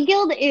Goalie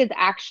Guild is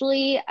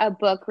actually a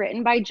book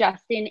written by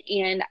Justin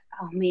and,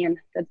 oh man,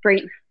 that's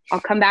great.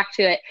 I'll come back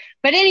to it.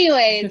 But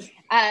anyways,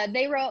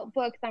 they wrote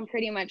books on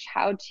pretty much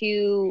how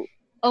to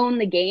own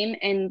the game.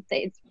 And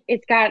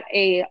it's got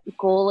a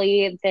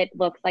goalie that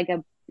looks like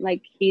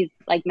he's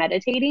like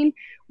meditating,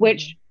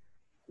 which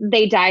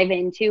they dive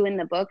into in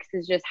the books,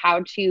 is just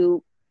how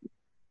to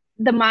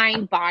the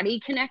mind-body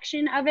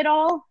connection of it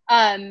all.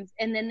 And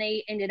then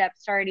they ended up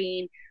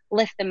starting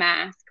Lift the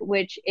Mask,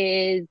 which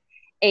is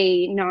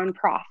a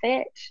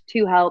nonprofit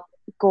to help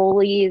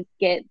goalies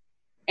get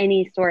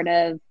any sort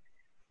of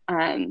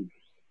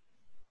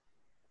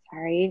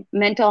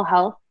mental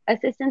health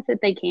assistance that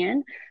they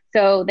can.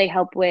 So they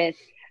help with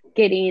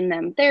getting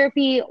them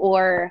therapy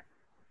or,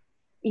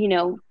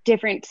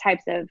 different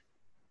types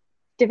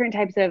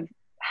of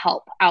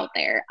help out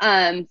there.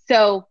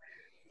 So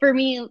for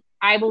me,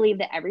 I believe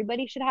that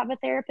everybody should have a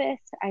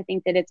therapist. I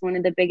think that it's one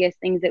of the biggest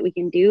things that we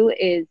can do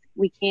is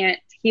we can't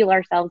heal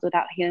ourselves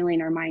without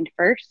healing our mind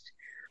first.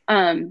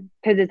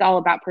 Because it's all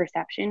about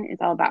perception.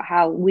 It's all about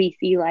how we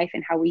see life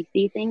and how we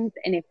see things.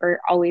 And if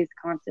we're always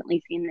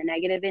constantly seeing the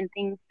negative in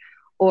things,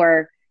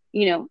 or,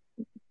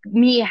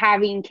 me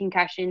having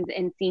concussions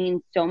and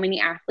seeing so many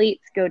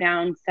athletes go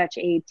down such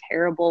a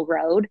terrible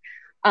road,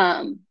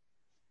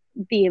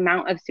 the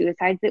amount of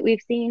suicides that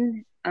we've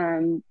seen,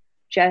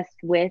 just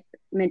with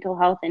mental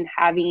health and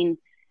having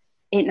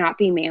it not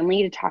be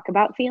manly to talk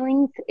about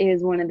feelings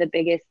is one of the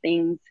biggest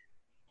things,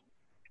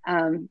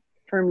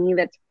 for me,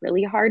 that's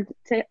really hard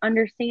to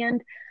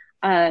understand.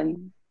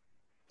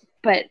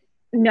 But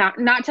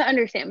not to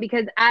understand,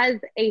 because as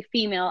a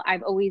female,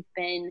 I've always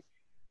been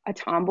a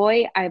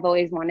tomboy. I've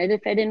always wanted to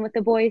fit in with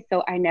the boys.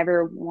 So I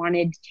never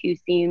wanted to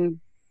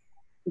seem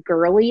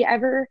girly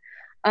ever.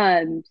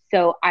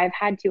 So I've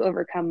had to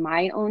overcome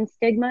my own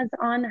stigmas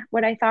on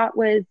what I thought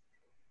was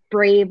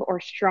brave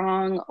or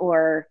strong,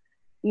 or,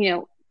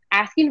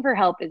 asking for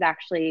help is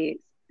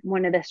actually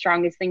one of the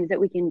strongest things that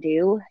we can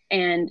do.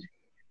 And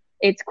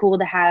it's cool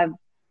to have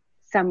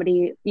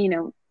somebody,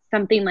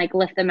 something like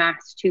Lift the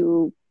Mask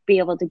to be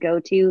able to go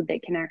to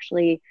that can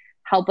actually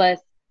help us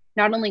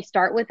not only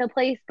start with a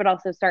place, but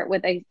also start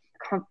with a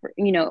comfort,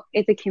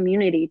 it's a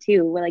community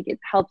too, where like it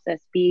helps us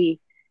be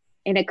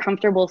in a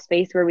comfortable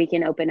space where we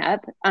can open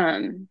up.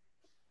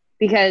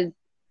 Because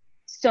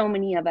so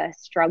many of us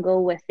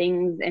struggle with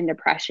things and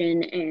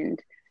depression. And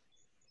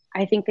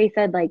I think they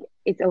said like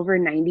it's over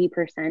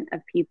 90%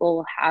 of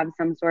people have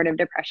some sort of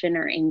depression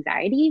or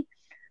anxiety.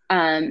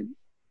 And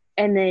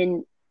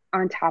then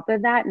on top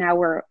of that,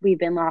 now we've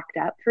been locked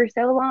up for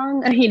so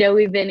long,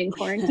 we've been in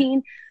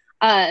quarantine.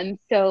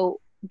 So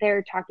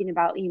they're talking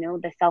about,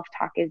 the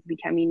self-talk is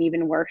becoming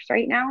even worse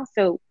right now.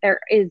 So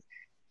there is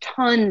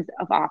tons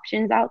of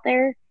options out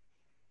there,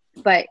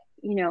 but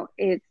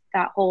it's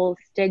that whole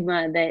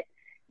stigma that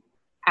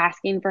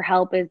asking for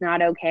help is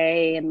not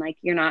okay. And like,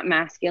 you're not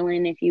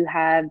masculine if you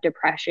have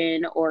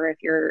depression or if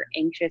you're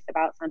anxious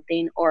about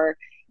something, or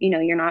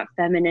you're not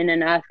feminine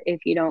enough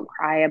if you don't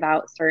cry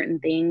about certain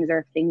things or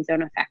if things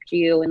don't affect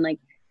you. And like,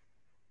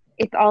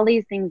 it's all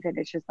these things that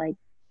it's just like,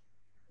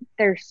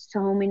 there's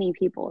so many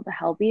people to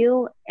help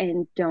you,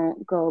 and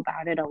don't go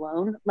about it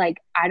alone. Like,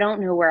 I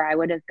don't know where I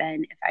would have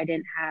been if I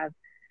didn't have,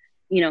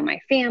 my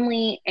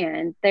family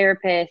and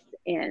therapists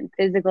and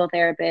physical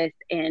therapists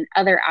and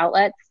other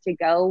outlets to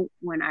go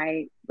when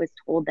I was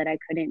told that I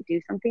couldn't do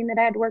something that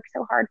I had worked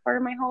so hard for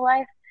my whole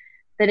life.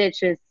 That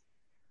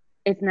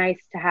it's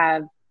nice to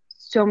have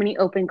so many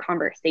open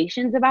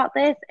conversations about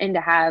this and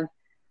to have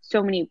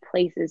so many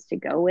places to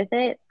go with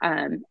it.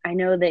 I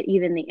know that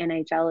even the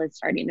NHL is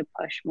starting to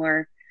push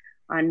more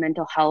on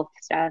mental health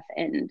stuff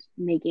and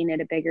making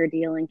it a bigger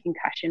deal in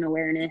concussion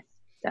awareness.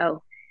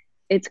 So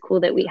it's cool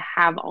that we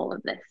have all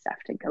of this stuff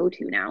to go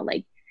to now.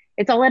 Like,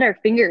 it's all at our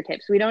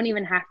fingertips. We don't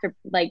even have to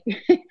like,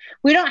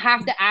 we don't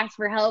have to ask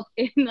for help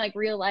in like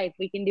real life.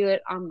 We can do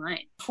it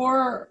online.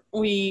 Before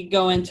we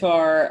go into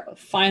our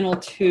final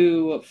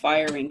 2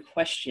 firing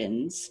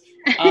questions,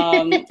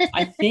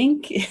 I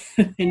think,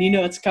 and you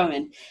know it's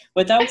coming,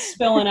 without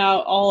spilling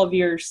out all of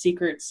your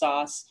secret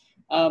sauce,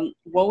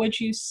 what would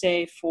you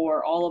say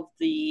for all of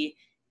the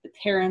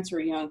parents or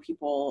young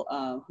people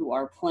who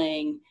are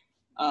playing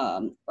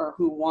or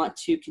who want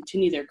to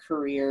continue their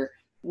career?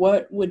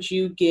 What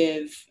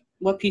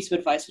piece of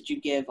advice would you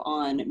give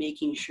on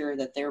making sure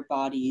that their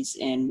bodies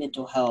and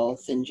mental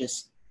health, and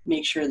just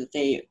make sure that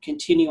they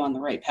continue on the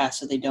right path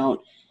so they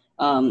don't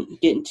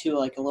get into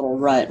like a little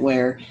rut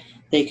where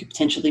they could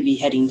potentially be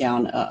heading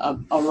down a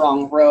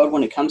wrong road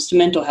when it comes to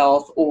mental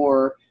health,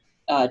 or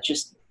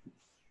just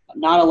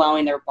not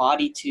allowing their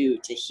body to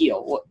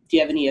heal? Do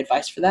you have any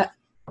advice for that?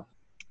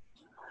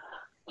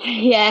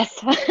 Yes.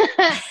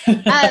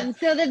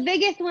 So the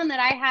biggest one that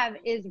I have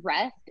is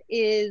rest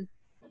is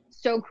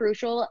so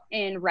crucial,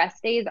 and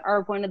rest days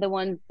are one of the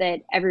ones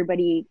that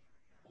everybody,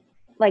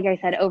 like I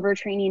said,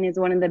 overtraining is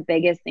one of the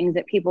biggest things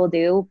that people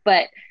do,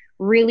 but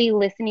really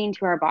listening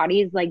to our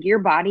bodies, like your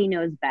body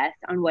knows best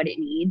on what it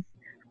needs.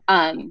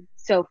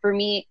 So for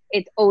me,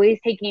 it's always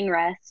taking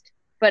rest,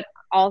 but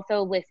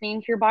also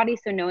listening to your body.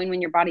 So knowing when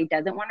your body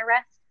doesn't want to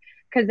rest,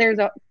 because there's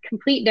a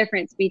complete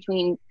difference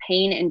between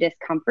pain and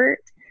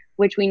discomfort,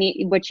 which you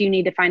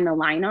need to find the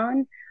line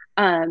on.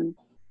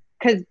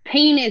 Because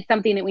pain is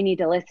something that we need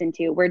to listen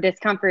to, where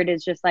discomfort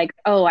is just like,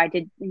 oh, I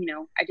did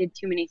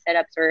too many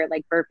sit-ups or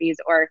like burpees,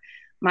 or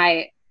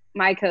my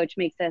coach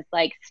makes us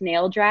like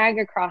snail drag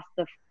across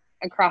the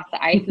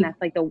ice, and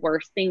that's like the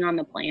worst thing on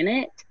the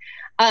planet.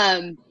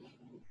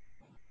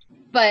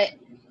 But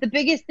the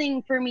biggest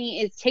thing for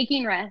me is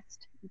taking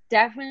rest,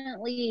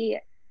 definitely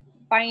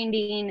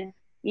finding,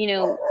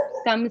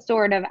 some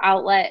sort of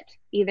outlet,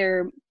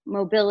 either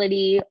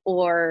mobility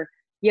or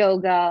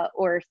yoga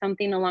or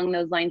something along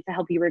those lines to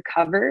help you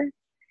recover,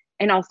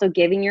 and also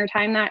giving your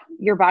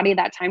body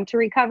that time to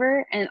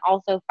recover, and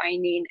also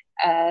finding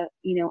an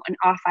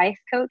off ice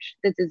coach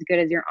that's as good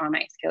as your on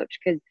ice coach,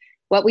 because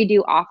what we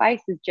do off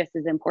ice is just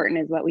as important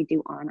as what we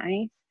do on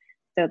ice.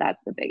 So that's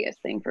the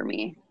biggest thing for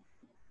me.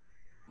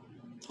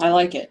 I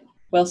like it.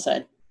 Well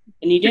said.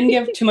 And you didn't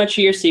give too much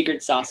of your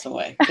secret sauce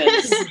away,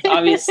 because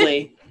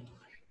obviously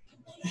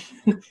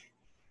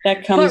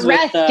that comes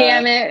rest, with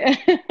damn it.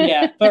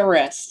 Yeah, but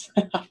rest.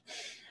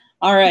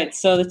 All right,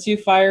 so the 2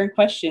 firing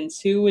questions.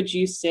 Who would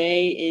you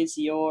say is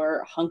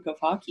your hunk of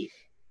hockey?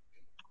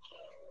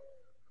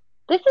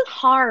 This is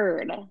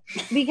hard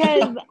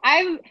because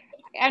I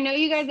know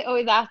you guys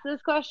always ask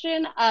this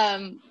question.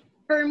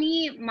 For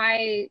me,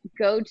 my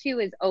go-to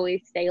is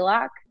always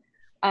Stalock.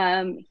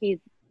 He's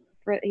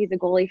a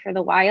goalie for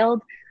the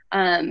Wild.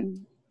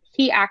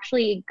 He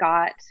actually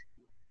got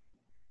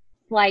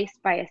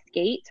sliced by a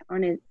skate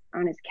on his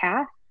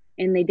calf,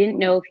 and they didn't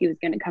know if he was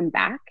going to come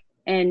back.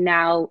 And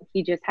now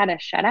he just had a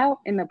shutout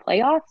in the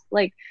playoffs.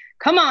 Like,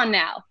 come on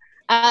now.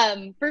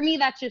 For me,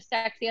 that's just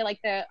sexy. I like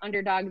the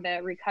underdog,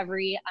 the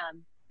recovery.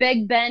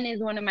 Big Ben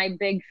is one of my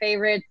big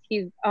favorites.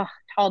 He's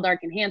tall, dark,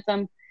 and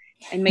handsome,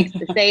 and makes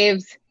the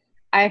saves.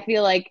 I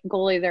feel like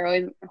goalies are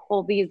always,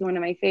 Holtby is one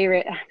of my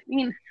favorite. I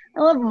mean,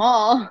 I love them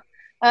all.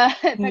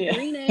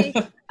 Pecorine.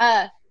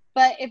 Yeah.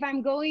 But if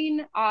I'm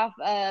going off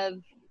of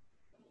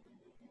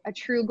a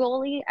true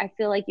goalie, I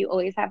feel like you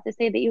always have to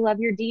say that you love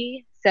your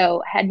D.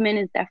 So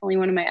Hedman is definitely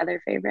one of my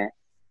other favorites.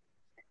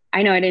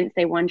 I know I didn't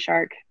say one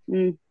Shark.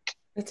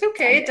 It's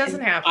okay. It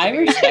doesn't have to. I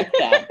respect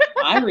that.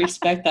 I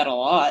respect that a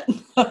lot.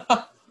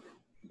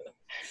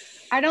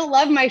 I don't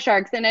love my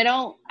Sharks, and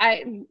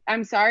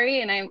I'm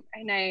sorry, and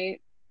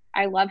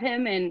I love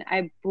him, and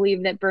I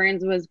believe that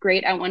Burns was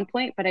great at one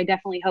point, but I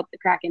definitely hope the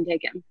Kraken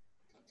take him.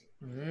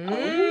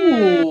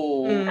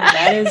 Oh,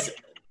 that is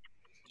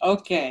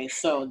okay.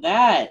 So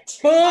that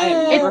I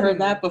have never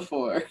heard that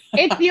before.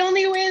 It's the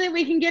only way that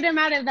we can get him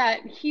out of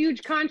that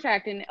huge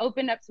contract and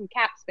open up some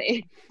cap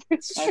space.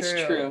 That's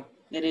true.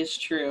 It is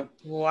true.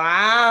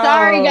 Wow.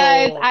 Sorry,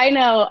 guys. I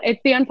know it's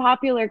the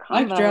unpopular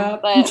combo,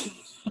 but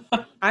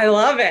I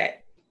love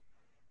it.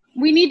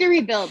 We need to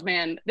rebuild,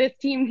 man. This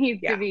team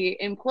needs to be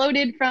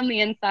imploded from the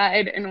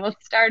inside, and we'll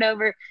start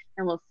over,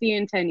 and we'll see you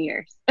in 10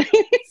 years.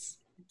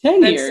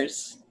 10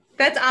 years.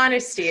 That's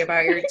honesty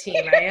about your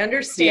team. I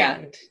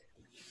understand.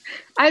 Yeah.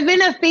 I've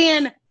been a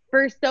fan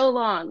for so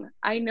long.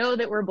 I know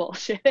that we're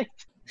bullshit.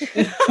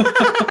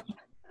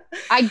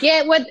 I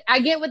get what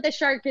the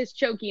Shark is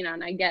choking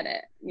on. I get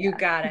it. Yeah. You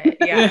got it.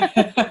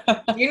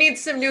 Yeah. You need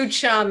some new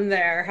chum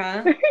there,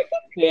 huh?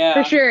 Yeah.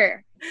 For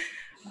sure.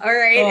 All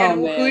right.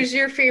 Who's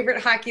your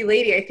favorite hockey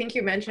lady? I think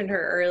you mentioned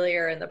her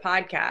earlier in the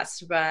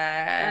podcast, but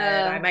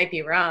I might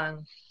be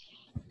wrong.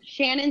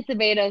 Shannon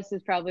Sabatos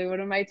is probably one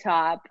of my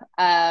top.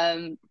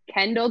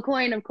 Kendall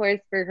Coyne, of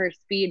course, for her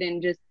speed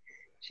and just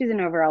she's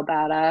an overall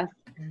badass.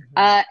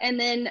 Mm-hmm. And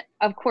then,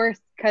 of course,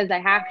 because I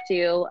have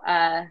to,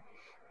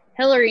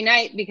 Hillary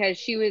Knight, because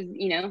she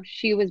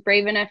was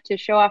brave enough to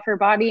show off her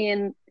body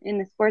in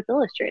the Sports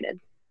Illustrated.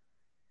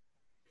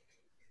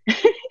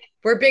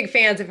 We're big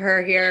fans of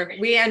her here.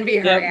 We envy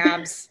her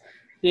abs.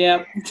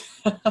 Yep.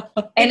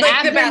 And like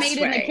abs are made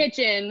in the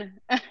kitchen.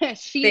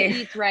 She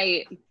eats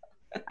right.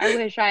 I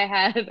wish I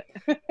had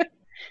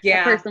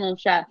a personal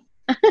chef.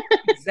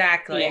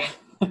 Exactly.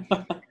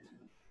 Yeah.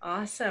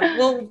 Awesome.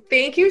 Well,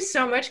 thank you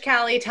so much,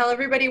 Callie. Tell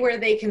everybody where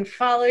they can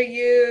follow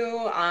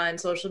you on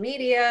social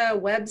media,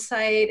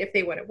 website, if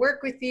they want to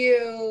work with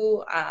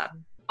you.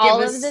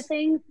 All of the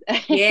things.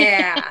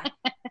 Yeah.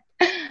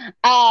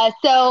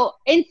 So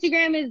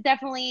Instagram is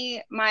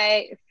definitely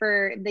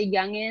for the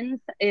youngins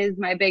is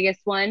my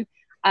biggest one.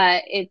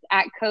 It's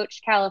at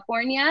Coach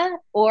California,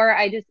 or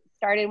I just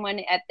started one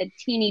at the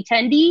Teeny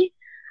Tendy.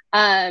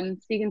 So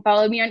you can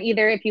follow me on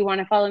either. If you want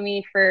to follow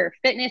me for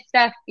fitness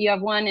stuff, you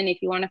have one. And if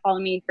you want to follow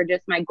me for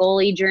just my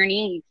goalie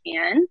journey, you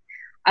can.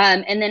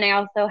 And then I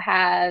also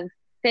have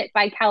Fit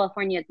by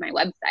California is my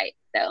website.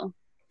 So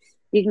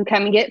you can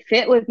come and get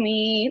fit with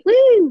me.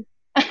 Woo!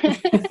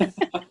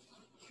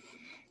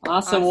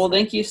 Awesome. Well,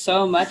 thank you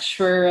so much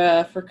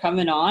for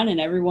coming on, and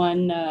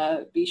everyone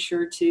be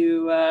sure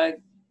to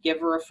give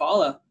her a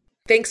follow.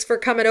 Thanks for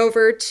coming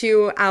over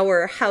to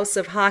our House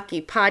of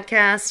Hockey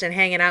podcast and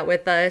hanging out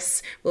with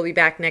us. We'll be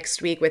back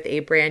next week with a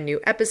brand new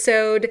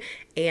episode.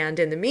 And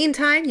in the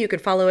meantime, you can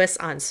follow us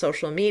on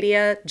social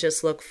media.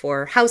 Just look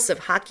for House of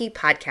Hockey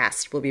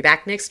podcast. We'll be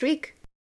back next week.